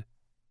needed.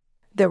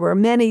 There were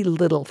many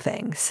little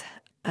things,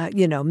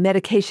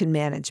 medication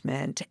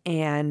management,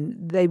 and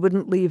they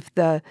wouldn't leave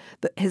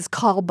his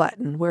call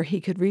button where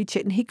he could reach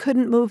it, and he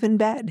couldn't move in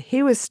bed.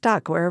 He was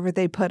stuck wherever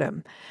they put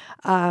him.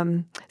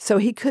 So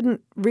he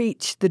couldn't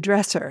reach the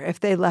dresser if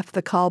they left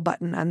the call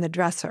button on the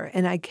dresser,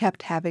 and I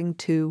kept having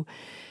to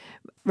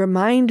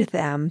remind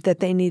them that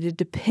they needed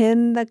to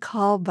pin the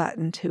call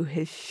button to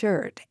his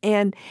shirt.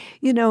 And,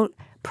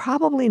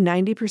 probably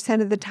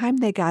 90% of the time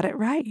they got it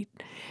right.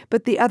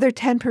 But the other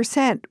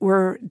 10%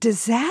 were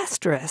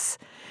disastrous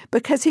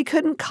because he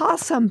couldn't call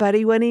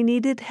somebody when he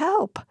needed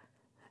help.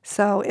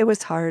 So it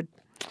was hard.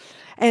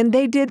 And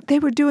they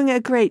were doing a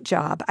great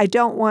job. I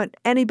don't want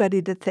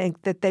anybody to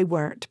think that they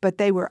weren't, but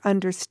they were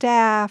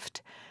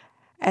understaffed,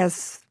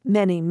 as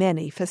many,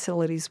 many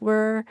facilities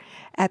were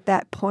at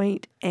that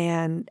point,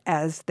 and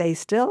as they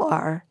still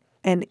are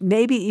and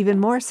maybe even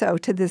more so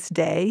to this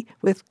day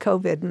with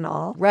COVID and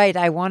all. Right.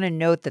 I want to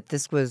note that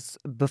this was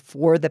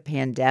before the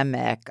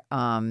pandemic.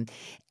 And,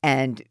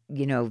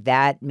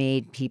 that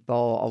made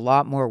people a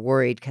lot more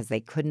worried because they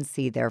couldn't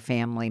see their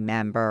family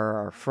member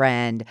or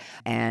friend.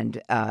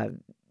 And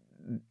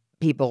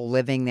people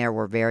living there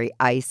were very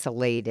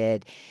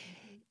isolated.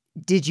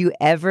 Did you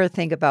ever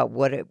think about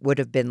what it would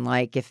have been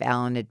like if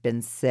Alan had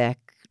been sick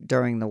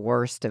during the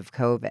worst of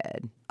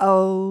COVID?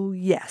 Oh,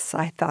 yes,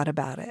 I thought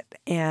about it,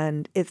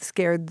 and it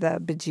scared the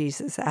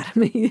bejesus out of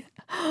me.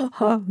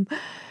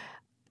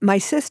 My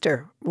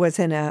sister was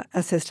in an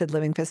assisted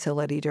living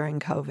facility during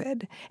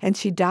COVID, and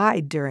she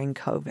died during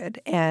COVID,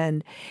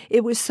 and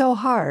it was so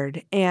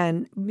hard.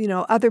 And,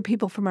 other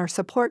people from our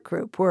support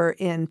group were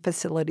in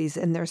facilities,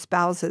 and their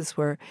spouses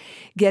were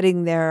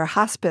getting their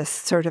hospice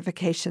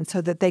certification so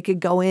that they could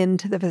go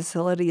into the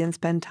facility and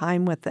spend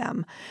time with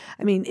them.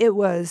 I mean, it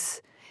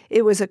was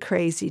a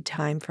crazy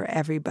time for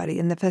everybody,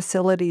 and the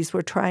facilities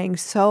were trying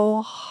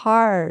so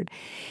hard,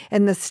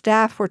 and the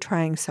staff were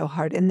trying so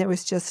hard, and there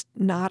was just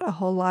not a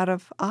whole lot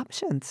of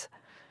options.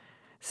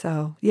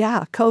 So,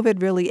 yeah,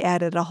 COVID really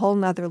added a whole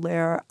nother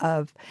layer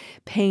of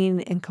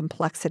pain and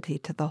complexity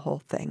to the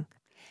whole thing.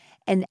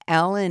 And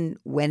Alan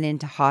went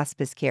into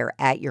hospice care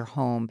at your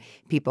home.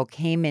 People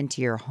came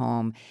into your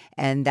home,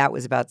 and that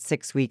was about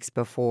 6 weeks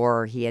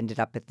before he ended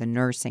up at the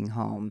nursing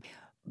home.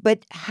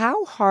 But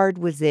how hard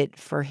was it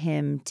for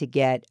him to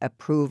get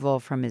approval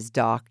from his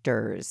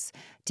doctors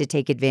to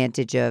take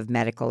advantage of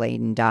medical aid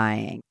in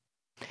dying?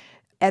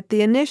 At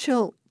the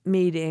initial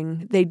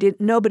meeting,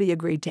 nobody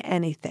agreed to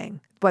anything.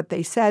 What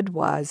they said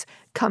was,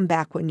 come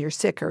back when you're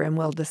sicker and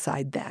we'll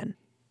decide then.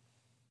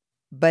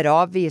 But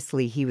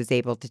obviously he was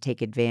able to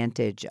take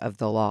advantage of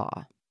the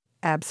law.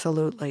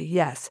 Absolutely,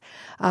 yes.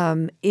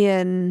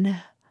 In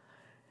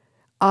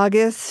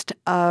August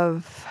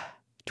of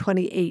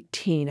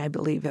 2018, I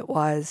believe it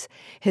was,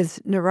 his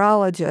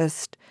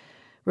neurologist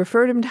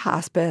referred him to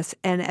hospice,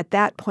 and at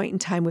that point in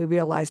time, we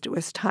realized it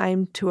was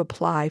time to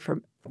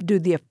do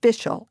the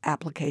official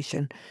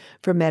application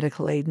for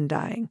medical aid in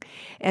dying.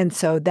 And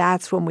so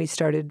that's when we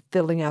started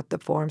filling out the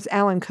forms.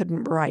 Alan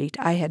couldn't write.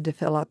 I had to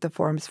fill out the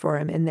forms for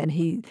him, and then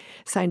he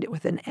signed it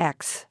with an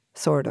X,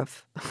 sort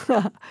of.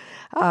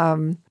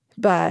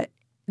 But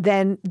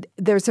then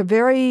there's a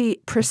very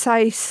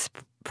precise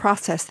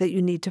process that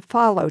you need to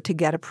follow to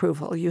get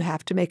approval. You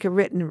have to make a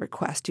written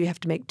request. You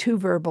have to make 2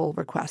 verbal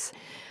requests.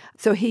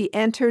 So he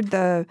entered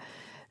the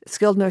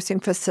skilled nursing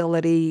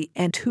facility,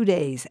 and 2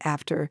 days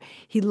after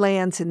he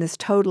lands in this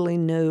totally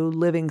new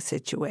living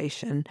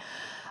situation,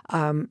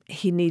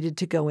 he needed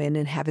to go in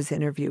and have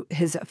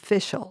his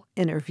official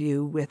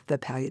interview with the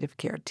palliative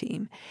care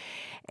team.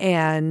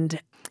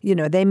 And,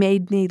 they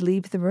made me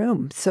leave the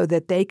room so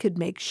that they could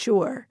make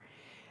sure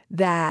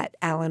that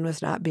Alan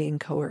was not being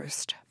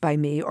coerced by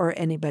me or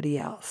anybody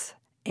else.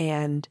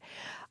 And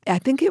I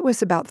think it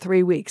was about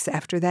 3 weeks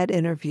after that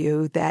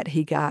interview that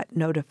he got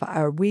notified,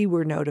 or we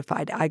were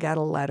notified. I got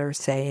a letter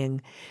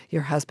saying,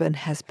 your husband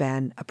has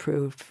been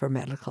approved for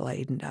medical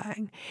aid in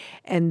dying.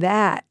 And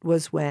that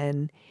was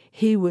when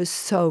he was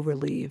so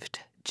relieved,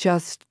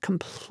 just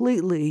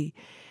completely.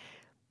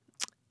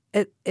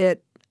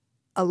 It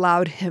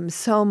allowed him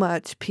so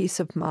much peace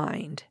of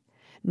mind,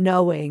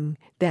 knowing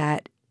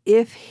that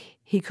if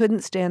he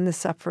couldn't stand the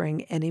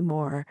suffering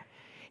anymore,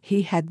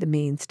 he had the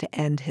means to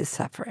end his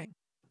suffering.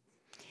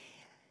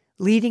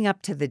 Leading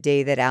up to the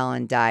day that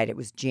Alan died, it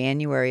was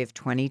January of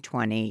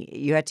 2020,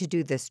 you had to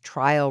do this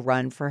trial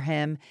run for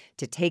him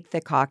to take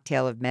the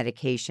cocktail of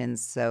medications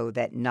so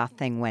that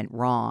nothing went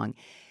wrong.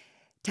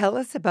 Tell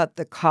us about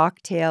the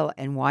cocktail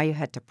and why you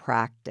had to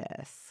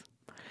practice.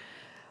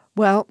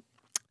 Well,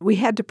 we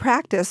had to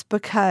practice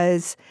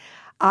because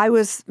I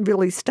was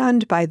really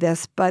stunned by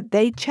this, but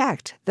they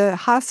checked. The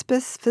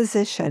hospice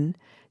physician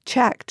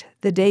checked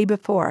the day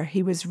before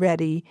he was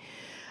ready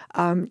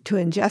to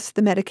ingest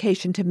the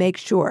medication to make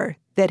sure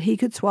that he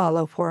could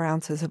swallow 4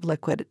 ounces of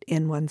liquid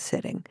in one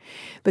sitting.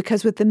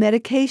 Because with the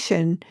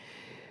medication,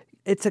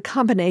 it's a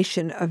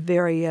combination of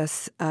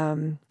various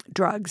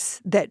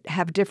drugs that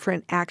have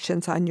different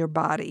actions on your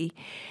body.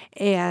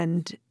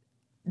 And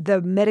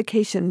the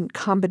medication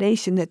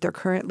combination that they're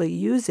currently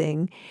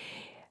using,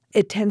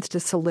 it tends to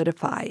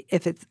solidify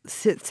if it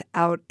sits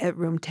out at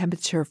room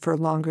temperature for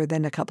longer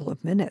than a couple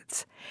of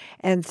minutes.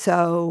 And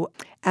so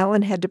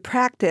Alan had to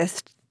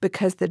practice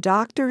because the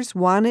doctors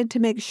wanted to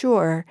make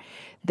sure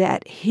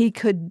that he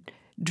could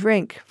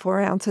drink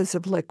 4 ounces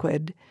of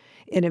liquid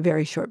in a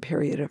very short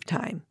period of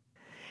time.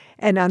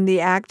 And on the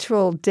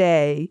actual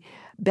day,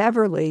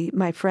 Beverly,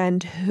 my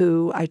friend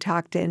who I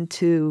talked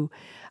into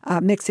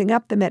mixing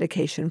up the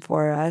medication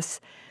for us,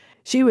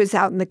 she was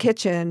out in the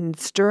kitchen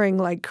stirring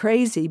like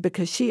crazy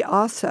because she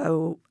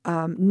also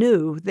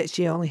knew that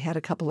she only had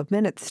a couple of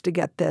minutes to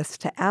get this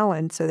to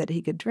Alan so that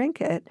he could drink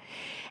it.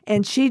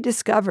 And she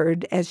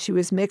discovered, as she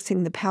was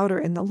mixing the powder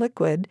and the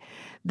liquid,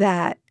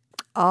 that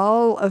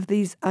all of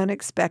these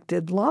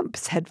unexpected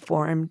lumps had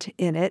formed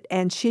in it.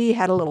 And she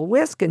had a little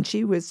whisk, and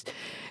she was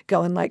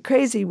going like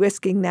crazy,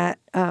 whisking that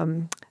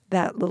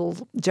that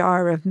little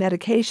jar of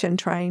medication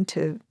trying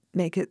to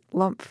make it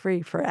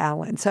lump-free for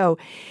Alan. So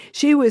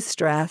she was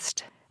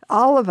stressed.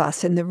 All of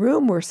us in the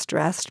room were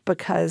stressed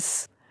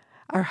because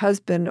our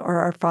husband or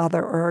our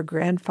father or our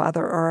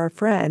grandfather or our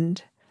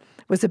friend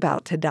was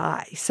about to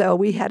die. So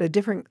we had a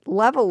different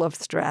level of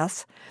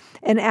stress,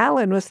 and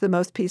Alan was the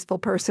most peaceful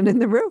person in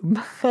the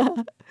room.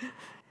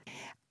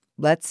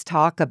 Let's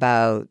talk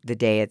about the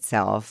day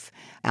itself.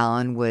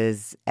 Alan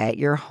was at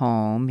your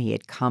home. He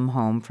had come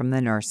home from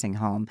the nursing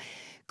home.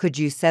 Could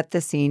you set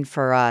the scene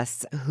for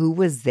us? Who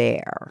was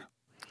there?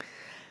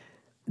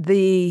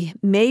 The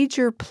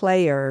major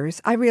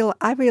players, I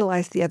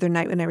realized the other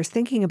night when I was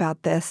thinking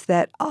about this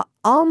that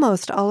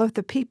almost all of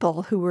the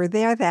people who were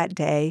there that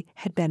day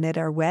had been at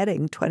our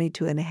wedding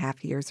 22 and a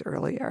half years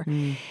earlier.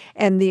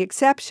 And the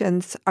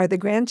exceptions are the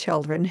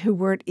grandchildren who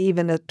weren't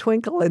even a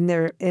twinkle in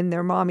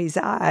their mommy's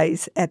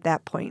eyes at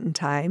that point in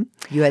time.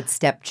 You had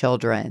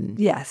stepchildren.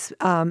 Yes.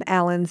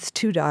 Alan's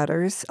 2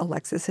 daughters,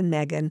 Alexis and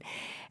Megan,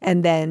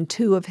 and then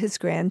 2 of his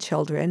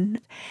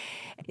grandchildren.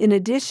 In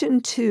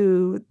addition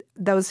to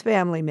those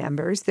family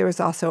members, there was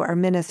also our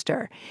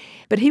minister.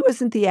 But he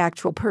wasn't the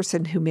actual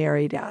person who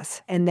married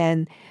us. And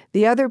then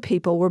the other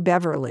people were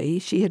Beverly.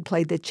 She had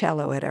played the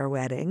cello at our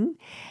wedding.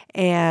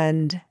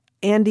 And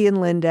Andy and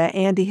Linda.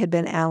 Andy had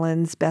been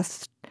Alan's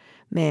best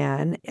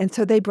man. And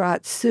so they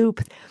brought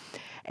soup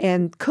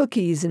and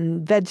cookies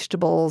and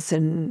vegetables,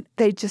 and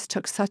they just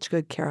took such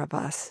good care of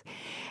us.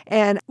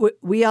 And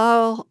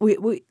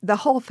the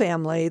whole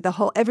family,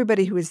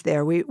 everybody who was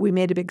there, we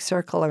made a big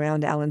circle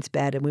around Alan's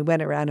bed, and we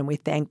went around and we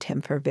thanked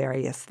him for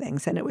various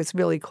things. And it was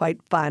really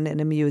quite fun and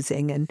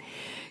amusing. And,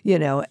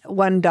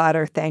 one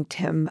daughter thanked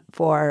him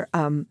for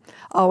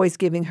always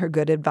giving her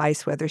good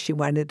advice, whether she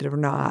wanted it or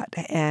not.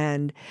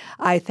 And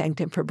I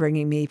thanked him for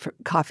bringing me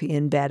coffee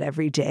in bed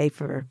every day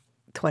for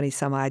 20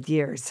 some odd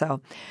years.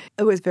 So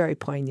it was very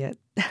poignant.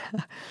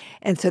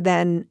 And so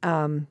then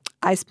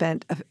I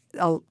spent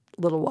a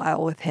little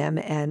while with him,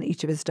 and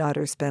each of his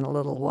daughters spent a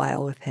little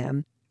while with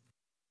him.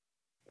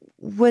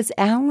 Was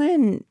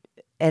Alan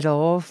at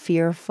all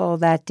fearful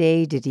that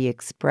day? Did he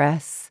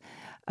express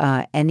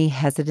any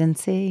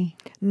hesitancy?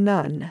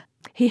 None.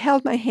 He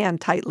held my hand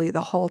tightly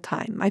the whole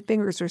time. My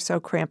fingers were so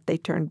cramped they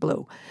turned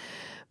blue.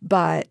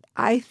 But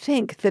I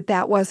think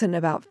that wasn't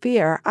about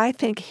fear. I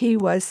think he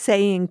was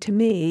saying to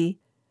me,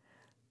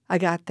 I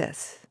got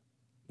this.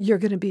 You're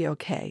going to be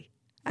okay.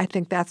 I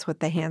think that's what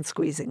the hand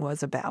squeezing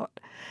was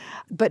about.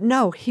 But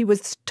no, he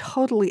was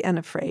totally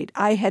unafraid.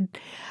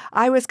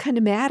 I was kind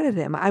of mad at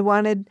him. I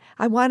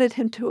wanted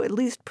him to at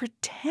least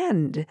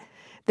pretend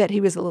that he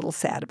was a little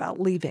sad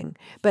about leaving.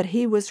 But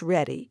he was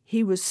ready.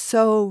 He was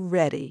so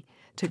ready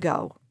to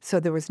go. So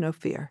there was no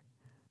fear.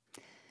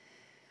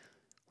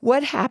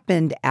 What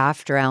happened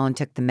after Alan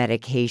took the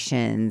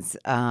medications?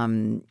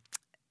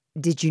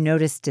 Did you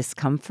notice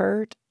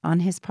discomfort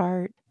on his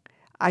part?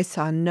 I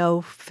saw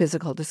no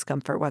physical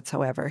discomfort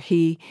whatsoever.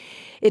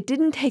 It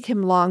didn't take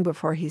him long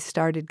before he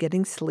started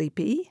getting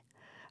sleepy.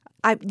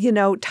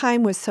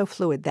 Time was so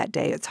fluid that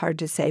day, it's hard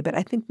to say, but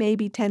I think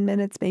maybe 10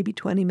 minutes, maybe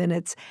 20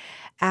 minutes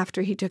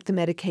after he took the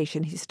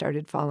medication, he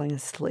started falling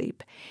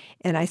asleep.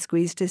 And I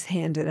squeezed his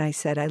hand and I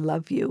said, I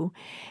love you.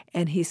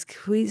 And he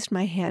squeezed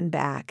my hand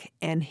back,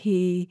 and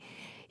he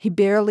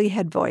barely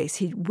had voice.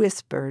 He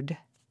whispered,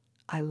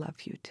 I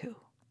love you too.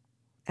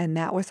 And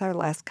that was our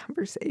last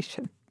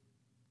conversation.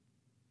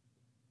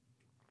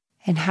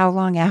 And how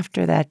long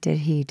after that did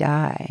he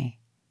die?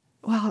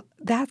 Well,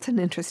 that's an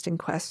interesting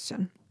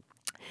question.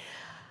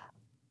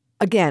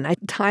 Again,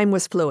 time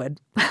was fluid.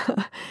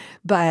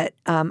 But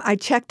I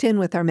checked in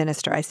with our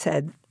minister. I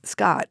said,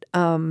 Scott,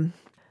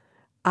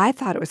 I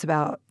thought it was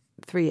about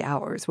 3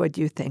 hours. What do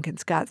you think? And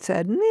Scott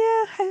said,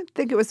 I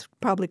think it was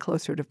probably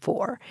closer to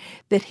 4,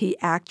 that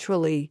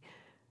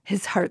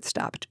his heart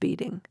stopped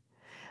beating,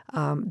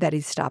 that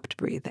he stopped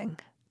breathing.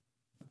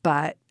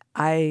 But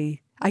I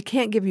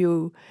can't give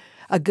you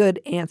a good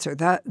answer.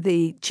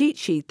 The cheat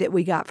sheet that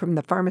we got from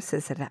the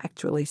pharmacist had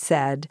actually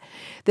said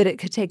that it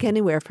could take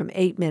anywhere from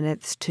 8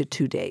 minutes to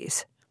 2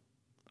 days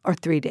or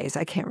 3 days.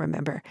 I can't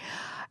remember.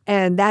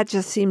 And that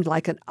just seemed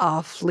like an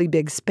awfully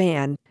big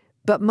span.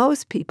 But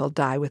most people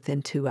die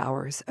within 2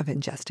 hours of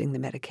ingesting the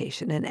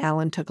medication. And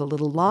Alan took a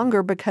little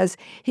longer because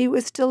he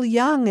was still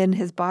young and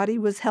his body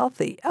was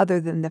healthy, other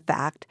than the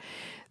fact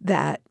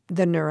that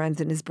the neurons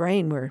in his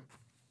brain were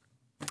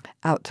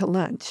out to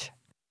lunch.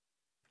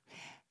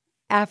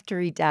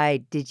 After he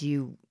died, did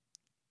you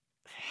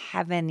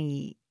have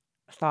any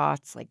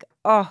thoughts like,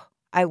 oh,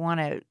 I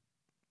want to,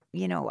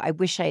 I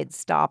wish I had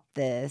stopped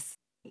this?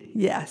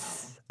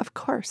 Yes, of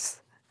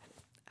course.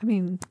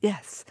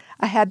 Yes.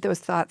 I had those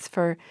thoughts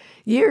for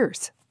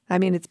years.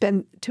 It's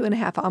been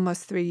 2.5,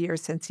 almost 3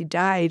 years since he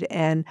died,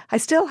 and I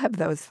still have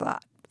those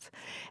thoughts.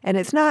 And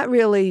it's not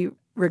really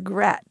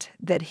regret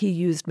that he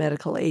used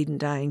medical aid in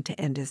dying to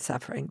end his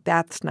suffering.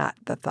 That's not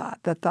the thought.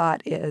 The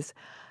thought is,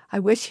 I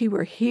wish he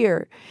were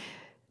here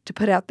to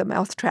put out the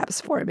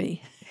mousetraps for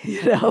me.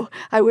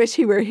 I wish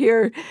he were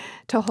here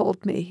to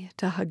hold me,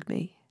 to hug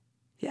me.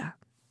 Yeah.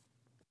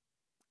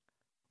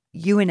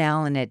 You and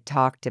Alan had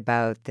talked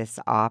about this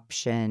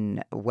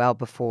option well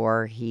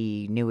before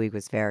he knew he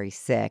was very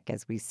sick,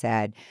 as we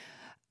said.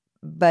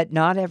 But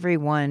not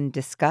everyone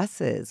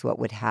discusses what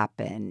would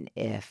happen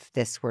if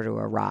this were to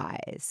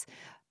arise.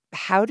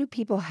 How do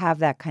people have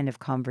that kind of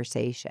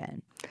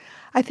conversation?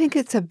 I think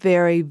it's a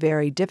very,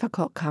 very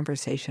difficult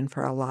conversation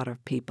for a lot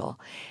of people.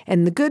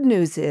 And the good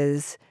news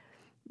is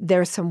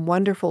there's some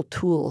wonderful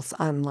tools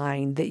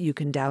online that you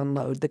can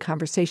download. The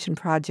Conversation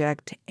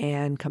Project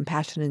and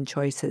Compassion and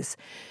Choices,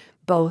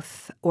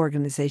 both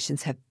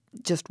organizations have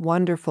just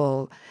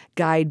wonderful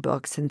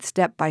guidebooks and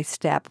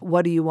step-by-step,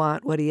 what do you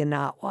want, what do you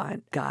not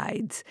want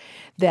guides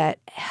that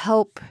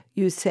help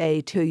you say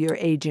to your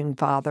aging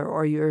father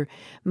or your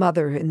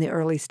mother in the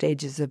early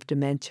stages of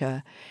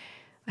dementia,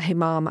 hey,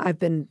 Mom, I've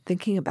been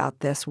thinking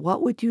about this.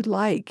 What would you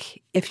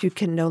like if you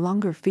can no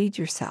longer feed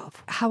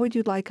yourself? How would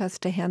you like us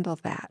to handle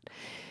that?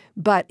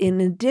 But in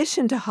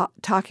addition to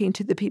talking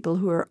to the people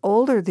who are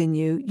older than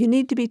you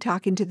need to be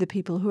talking to the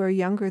people who are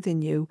younger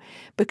than you,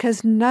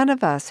 because none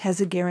of us has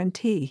a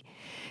guarantee.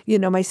 You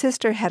know, my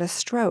sister had a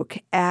stroke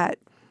I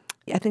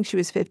think she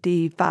was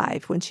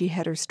 55 when she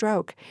had her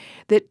stroke,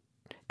 that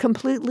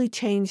completely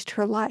changed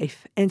her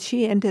life. And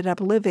she ended up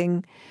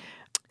living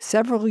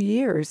several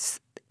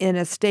years in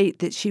a state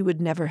that she would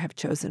never have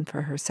chosen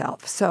for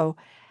herself. So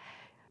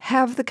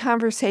have the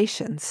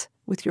conversations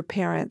with your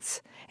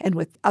parents and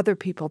with other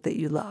people that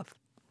you love.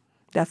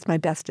 That's my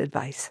best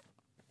advice.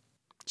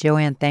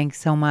 Joanne, thanks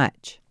so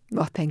much.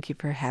 Well, thank you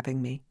for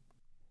having me.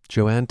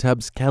 Joanne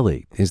Tubbs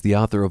Kelly is the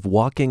author of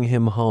Walking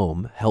Him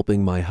Home,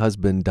 Helping My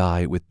Husband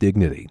Die with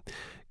Dignity.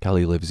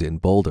 Kelly lives in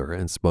Boulder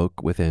and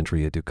spoke with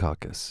Andrea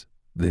Dukakis.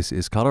 This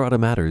is Colorado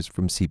Matters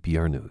from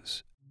CPR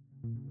News.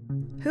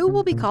 Who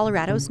will be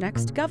Colorado's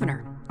next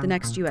governor, the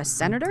next U.S.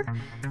 senator,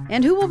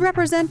 and who will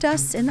represent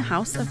us in the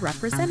House of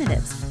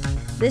Representatives?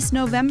 This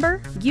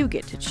November, you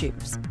get to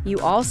choose. You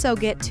also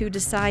get to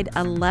decide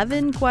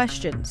 11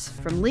 questions,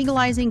 from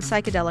legalizing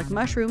psychedelic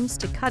mushrooms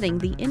to cutting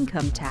the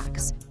income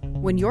tax.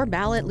 When your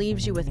ballot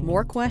leaves you with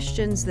more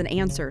questions than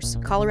answers,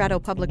 Colorado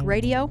Public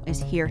Radio is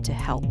here to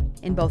help,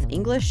 in both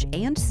English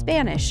and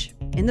Spanish,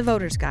 in the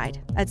Voter's Guide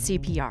at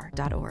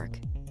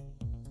CPR.org.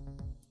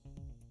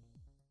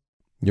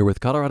 You're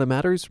with Colorado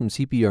Matters from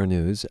CPR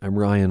News. I'm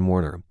Ryan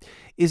Warner.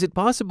 Is it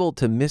possible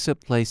to miss a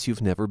place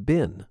you've never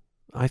been?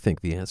 I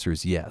think the answer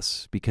is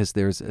yes, because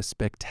there's a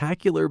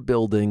spectacular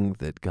building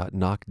that got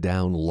knocked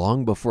down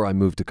long before I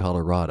moved to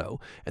Colorado,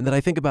 and that I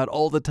think about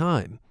all the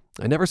time.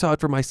 I never saw it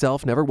for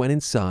myself, never went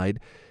inside,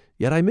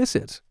 yet I miss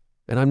it.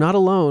 And I'm not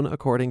alone,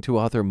 according to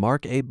author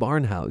Mark A.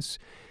 Barnhouse.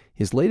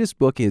 His latest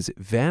book is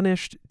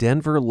Vanished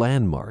Denver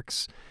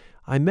Landmarks.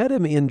 I met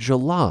him in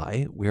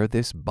July, where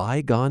this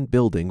bygone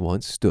building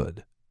once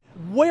stood.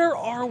 Where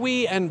are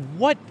we and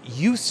what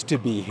used to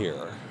be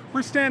here?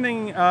 We're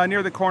standing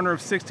near the corner of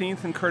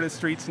 16th and Curtis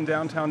Streets in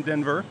downtown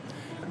Denver.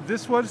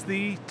 This was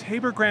the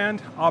Tabor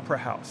Grand Opera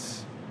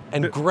House.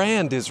 And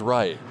Grand is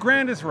right.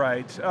 Grand is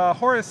right.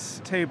 Horace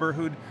Tabor,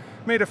 who'd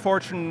made a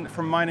fortune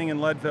from mining in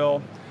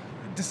Leadville,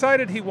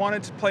 decided he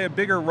wanted to play a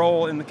bigger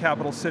role in the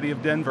capital city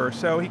of Denver.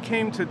 So he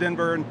came to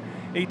Denver in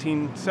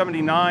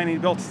 1879. He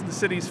built the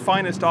city's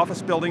finest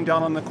office building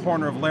down on the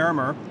corner of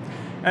Larimer.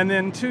 And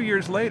then 2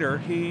 years later,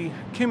 he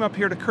came up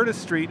here to Curtis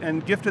Street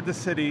and gifted the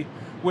city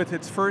with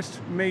its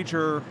first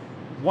major,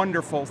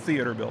 wonderful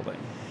theater building.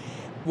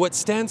 What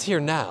stands here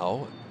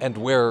now, and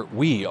where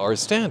we are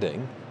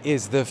standing,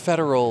 is the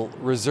Federal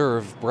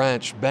Reserve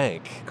Branch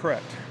Bank.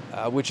 Correct.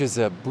 Which is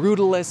a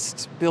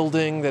brutalist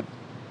building that,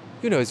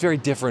 is very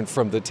different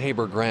from the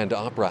Tabor Grand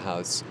Opera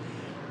House.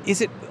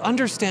 Is it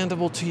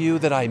understandable to you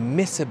that I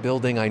miss a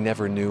building I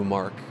never knew,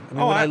 Mark? I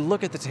mean, when I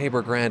look at the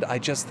Tabor Grand, I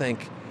just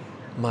think,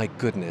 my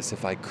goodness,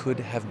 if I could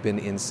have been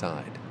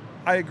inside.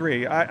 I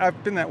agree.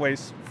 I've been that way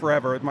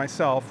forever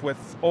myself,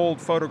 with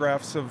old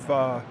photographs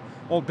of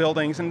old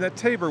buildings, and that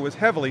Tabor was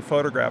heavily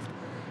photographed.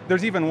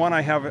 There's even one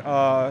I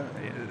have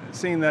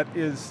seen that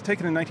is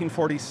taken in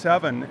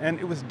 1947, and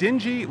it was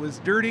dingy, it was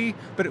dirty,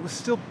 but it was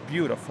still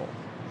beautiful.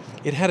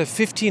 It had a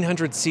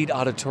 1,500-seat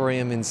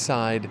auditorium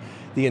inside.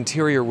 The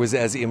interior was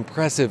as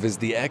impressive as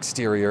the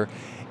exterior.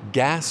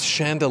 Gas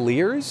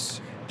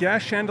chandeliers?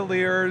 Gas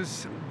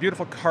chandeliers,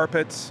 beautiful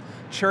carpets,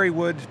 cherry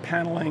wood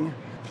paneling,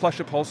 plush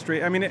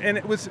upholstery. I mean, and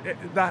it was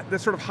the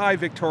sort of high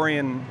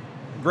Victorian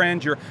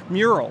grandeur.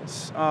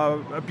 Murals,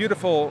 a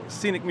beautiful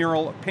scenic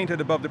mural painted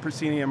above the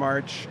proscenium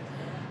arch,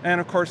 and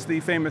of course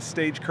the famous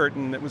stage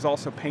curtain that was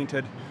also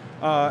painted,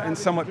 and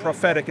somewhat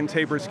prophetic in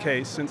Tabor's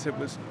case, since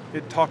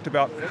it talked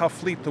about how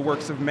fleet the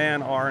works of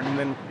man are, and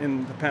then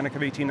in the Panic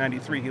of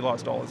 1893 he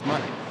lost all his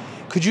money.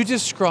 Could you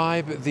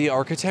describe the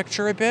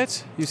architecture a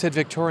bit? You said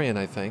Victorian,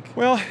 I think.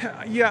 Well,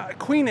 yeah,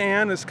 Queen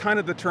Anne is kind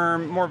of the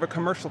term, more of a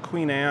commercial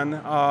Queen Anne.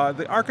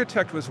 The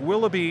architect was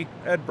Willoughby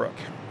Edbrook.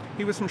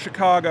 He was from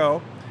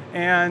Chicago,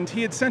 and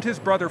he had sent his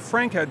brother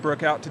Frank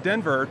Edbrook out to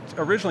Denver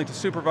originally to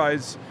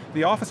supervise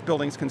the office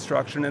building's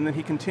construction, and then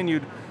he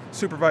continued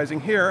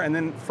supervising here, and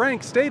then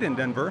Frank stayed in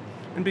Denver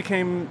and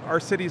became our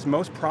city's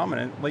most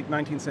prominent late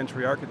 19th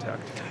century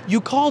architect.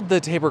 You called the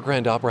Tabor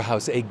Grand Opera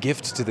House a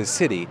gift to the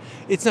city.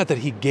 It's not that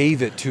he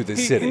gave it to the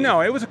city.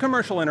 No, it was a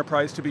commercial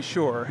enterprise, to be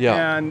sure.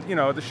 Yeah. And,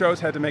 the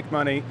shows had to make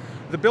money.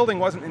 The building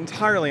wasn't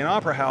entirely an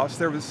opera house.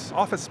 There was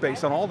office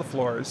space on all the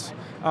floors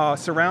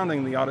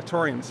surrounding the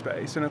auditorium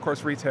space, and, of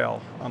course,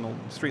 retail on the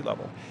street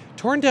level.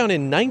 Torn down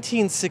in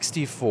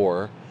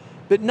 1964,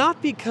 but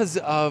not because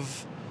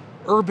of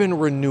urban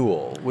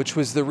renewal, which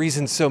was the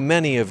reason so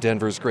many of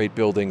Denver's great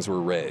buildings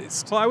were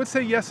razed. Well, I would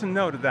say yes and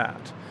no to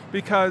that,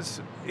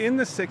 because in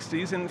the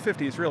 60s and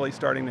 50s, really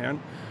starting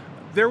then,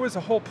 there was a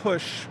whole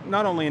push,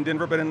 not only in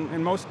Denver, but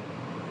in most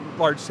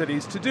large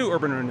cities, to do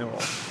urban renewal.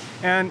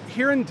 And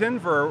here in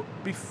Denver,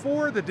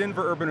 before the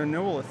Denver Urban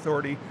Renewal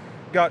Authority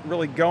got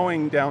really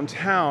going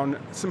downtown,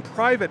 some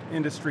private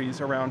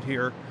industries around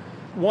here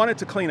wanted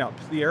to clean up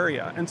the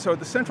area. And so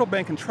the Central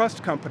Bank and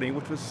Trust Company,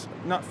 which was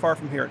not far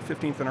from here at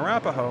 15th and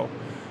Arapahoe,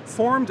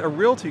 formed a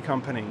realty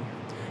company,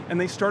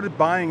 and they started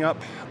buying up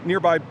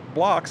nearby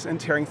blocks and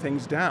tearing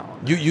things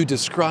down. You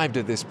described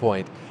at this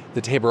point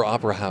the Tabor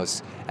Opera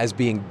House as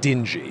being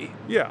dingy.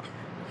 Yeah.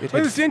 It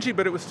was dingy,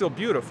 but it was still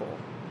beautiful.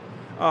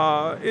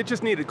 It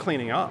just needed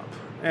cleaning up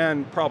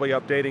and probably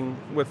updating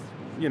with,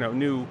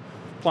 new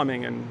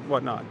plumbing and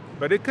whatnot.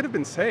 But it could have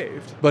been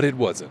saved. But it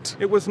wasn't.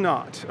 It was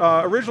not.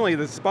 Originally,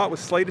 the spot was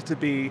slated to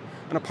be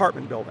an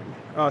apartment building,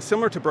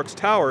 similar to Brooks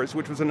Towers,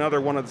 which was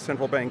another one of the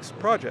Central Bank's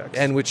projects.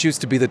 And which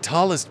used to be the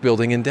tallest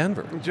building in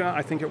Denver.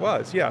 I think it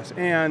was, yes.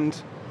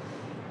 And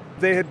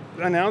they had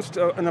announced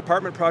an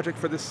apartment project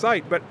for this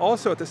site, but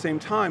also at the same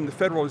time, the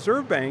Federal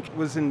Reserve Bank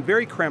was in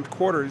very cramped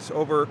quarters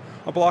over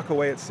a block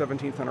away at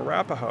 17th and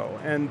Arapahoe.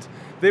 And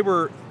they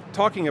were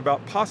talking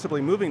about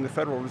possibly moving the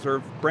Federal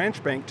Reserve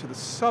branch bank to the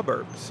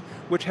suburbs,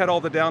 which had all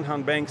the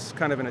downtown banks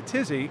kind of in a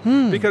tizzy,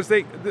 because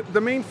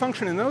the main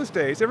function in those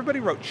days,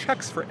 everybody wrote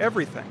checks for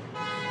everything.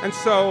 And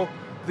so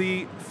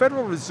the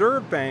Federal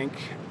Reserve Bank,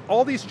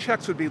 all these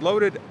checks would be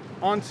loaded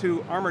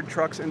onto armored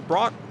trucks and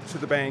brought to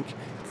the bank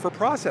for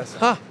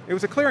processing. It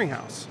was a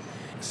clearinghouse.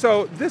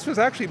 So this was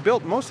actually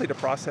built mostly to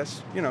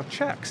process,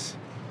 checks.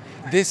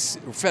 This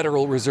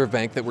Federal Reserve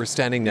Bank that we're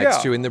standing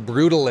next to in the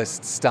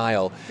brutalist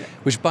style,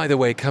 which, by the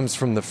way, comes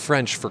from the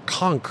French for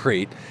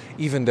concrete,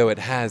 even though it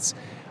has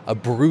a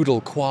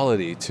brutal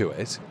quality to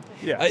it.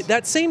 Yes.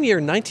 That same year,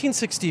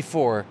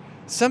 1964,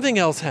 something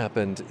else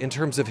happened in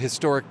terms of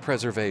historic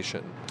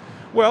preservation.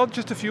 Well,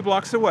 just a few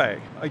blocks away,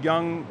 a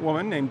young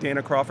woman named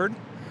Dana Crawford.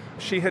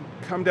 She had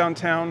come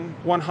downtown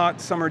one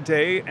hot summer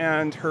day,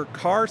 and her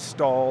car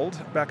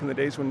stalled, back in the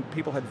days when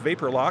people had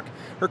vapor lock.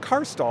 Her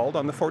car stalled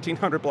on the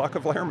 1400 block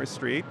of Larimer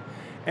Street,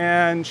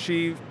 and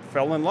she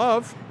fell in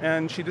love,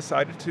 and she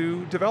decided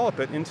to develop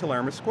it into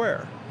Larimer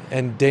Square.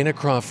 And Dana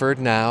Crawford,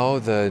 now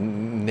the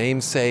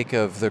namesake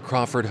of the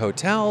Crawford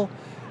Hotel,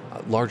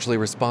 largely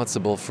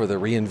responsible for the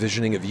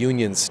re-envisioning of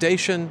Union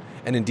Station,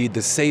 and indeed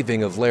the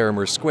saving of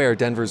Larimer Square,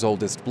 Denver's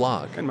oldest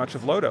block. And much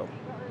of Lodo.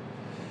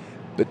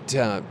 But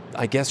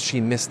I guess she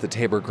missed the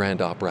Tabor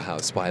Grand Opera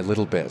House by a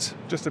little bit.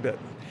 Just a bit.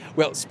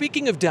 Well,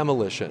 speaking of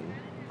demolition,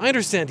 I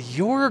understand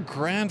your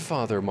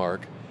grandfather,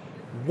 Mark,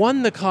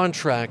 won the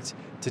contract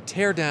to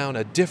tear down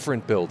a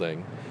different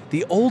building,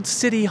 the old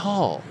City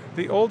Hall.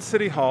 The old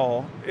City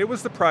Hall, it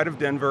was the pride of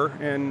Denver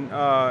in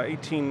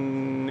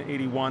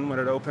 1881 when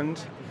it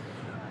opened,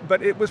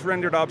 but it was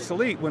rendered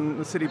obsolete when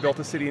the city built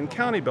a city and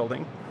county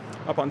building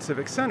up on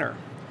Civic Center.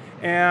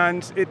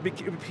 And it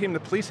became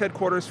the police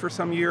headquarters for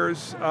some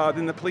years.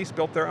 Then the police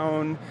built their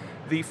own.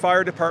 The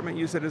fire department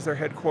used it as their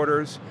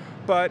headquarters.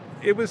 But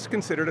it was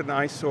considered an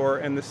eyesore,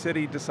 and the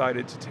city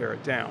decided to tear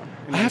it down.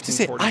 I have to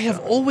say, I have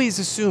always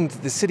assumed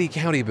the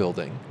city-county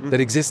building that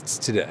exists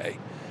today,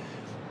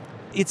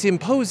 it's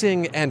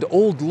imposing and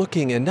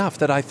old-looking enough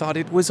that I thought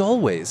it was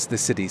always the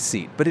city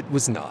seat, but it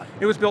was not.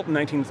 It was built in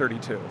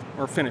 1932,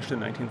 or finished in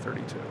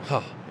 1932.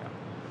 Huh.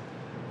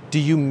 Do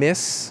you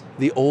miss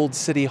the old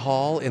City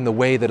Hall in the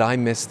way that I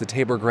miss the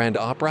Tabor Grand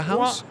Opera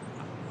House? Well,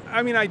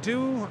 I mean, I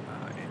do.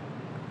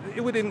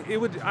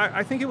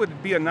 I think it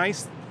would be a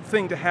nice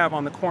thing to have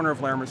on the corner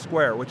of Larimer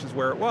Square, which is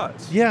where it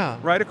was. Yeah.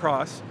 Right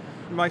across.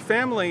 My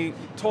family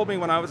told me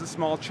when I was a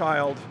small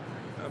child,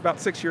 about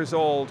 6 years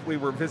old, we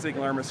were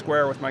visiting Larimer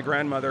Square with my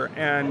grandmother,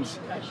 and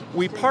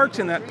we parked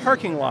in that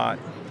parking lot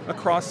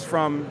across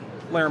from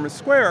Larimer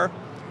Square,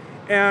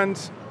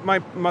 and my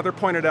mother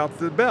pointed out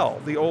the bell,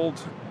 the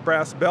old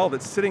brass bell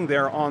that's sitting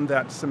there on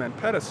that cement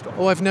pedestal.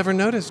 Oh, I've never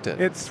noticed it.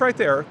 It's right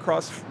there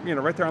across,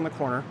 right there on the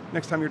corner.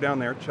 Next time you're down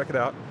there, check it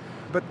out.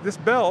 But this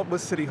bell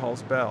was City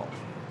Hall's bell.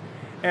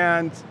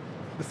 And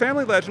the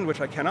family legend, which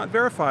I cannot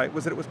verify,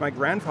 was that it was my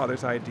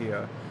grandfather's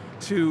idea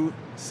to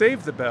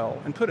save the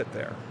bell and put it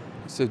there.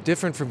 So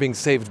different from being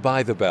saved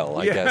by the bell,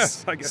 I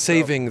guess. I guess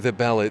saving so. The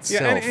bell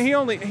itself. Yeah,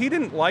 and he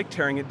didn't like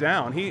tearing it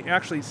down. He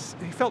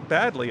felt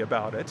badly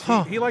about it.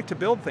 Huh. He liked to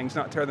build things,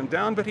 not tear them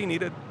down, but he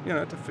needed,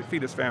 to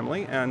feed his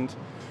family, and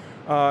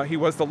he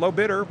was the low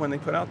bidder when they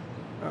put out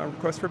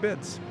requests for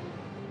bids.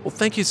 Well,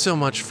 thank you so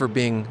much for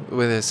being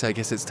with us. I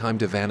guess it's time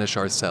to vanish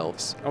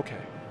ourselves. Okay.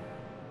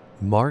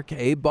 Mark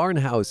A.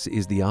 Barnhouse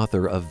is the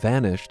author of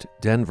Vanished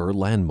Denver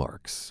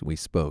Landmarks. We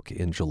spoke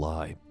in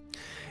July.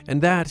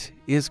 And that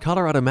is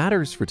Colorado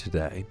Matters for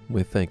today,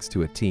 with thanks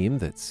to a team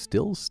that's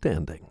still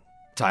standing.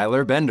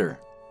 Tyler Bender.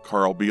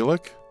 Carl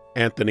Bielik.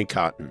 Anthony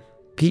Cotton.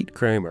 Pete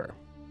Kramer.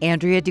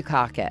 Andrea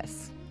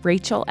Dukakis.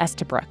 Rachel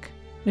Estabrook.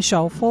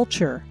 Michelle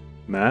Fulcher.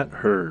 Matt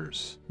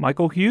Hers.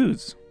 Michael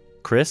Hughes.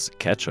 Chris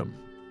Ketchum.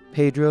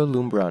 Pedro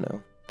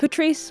Lumbrano.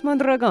 Patrice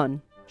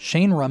Mondragon.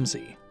 Shane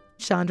Rumsey.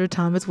 Chandra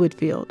Thomas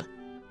Whitfield.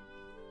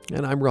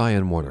 And I'm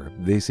Ryan Warner.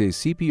 This is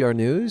CPR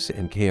News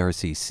and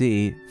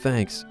KRCC.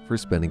 Thanks for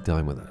spending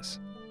time with us.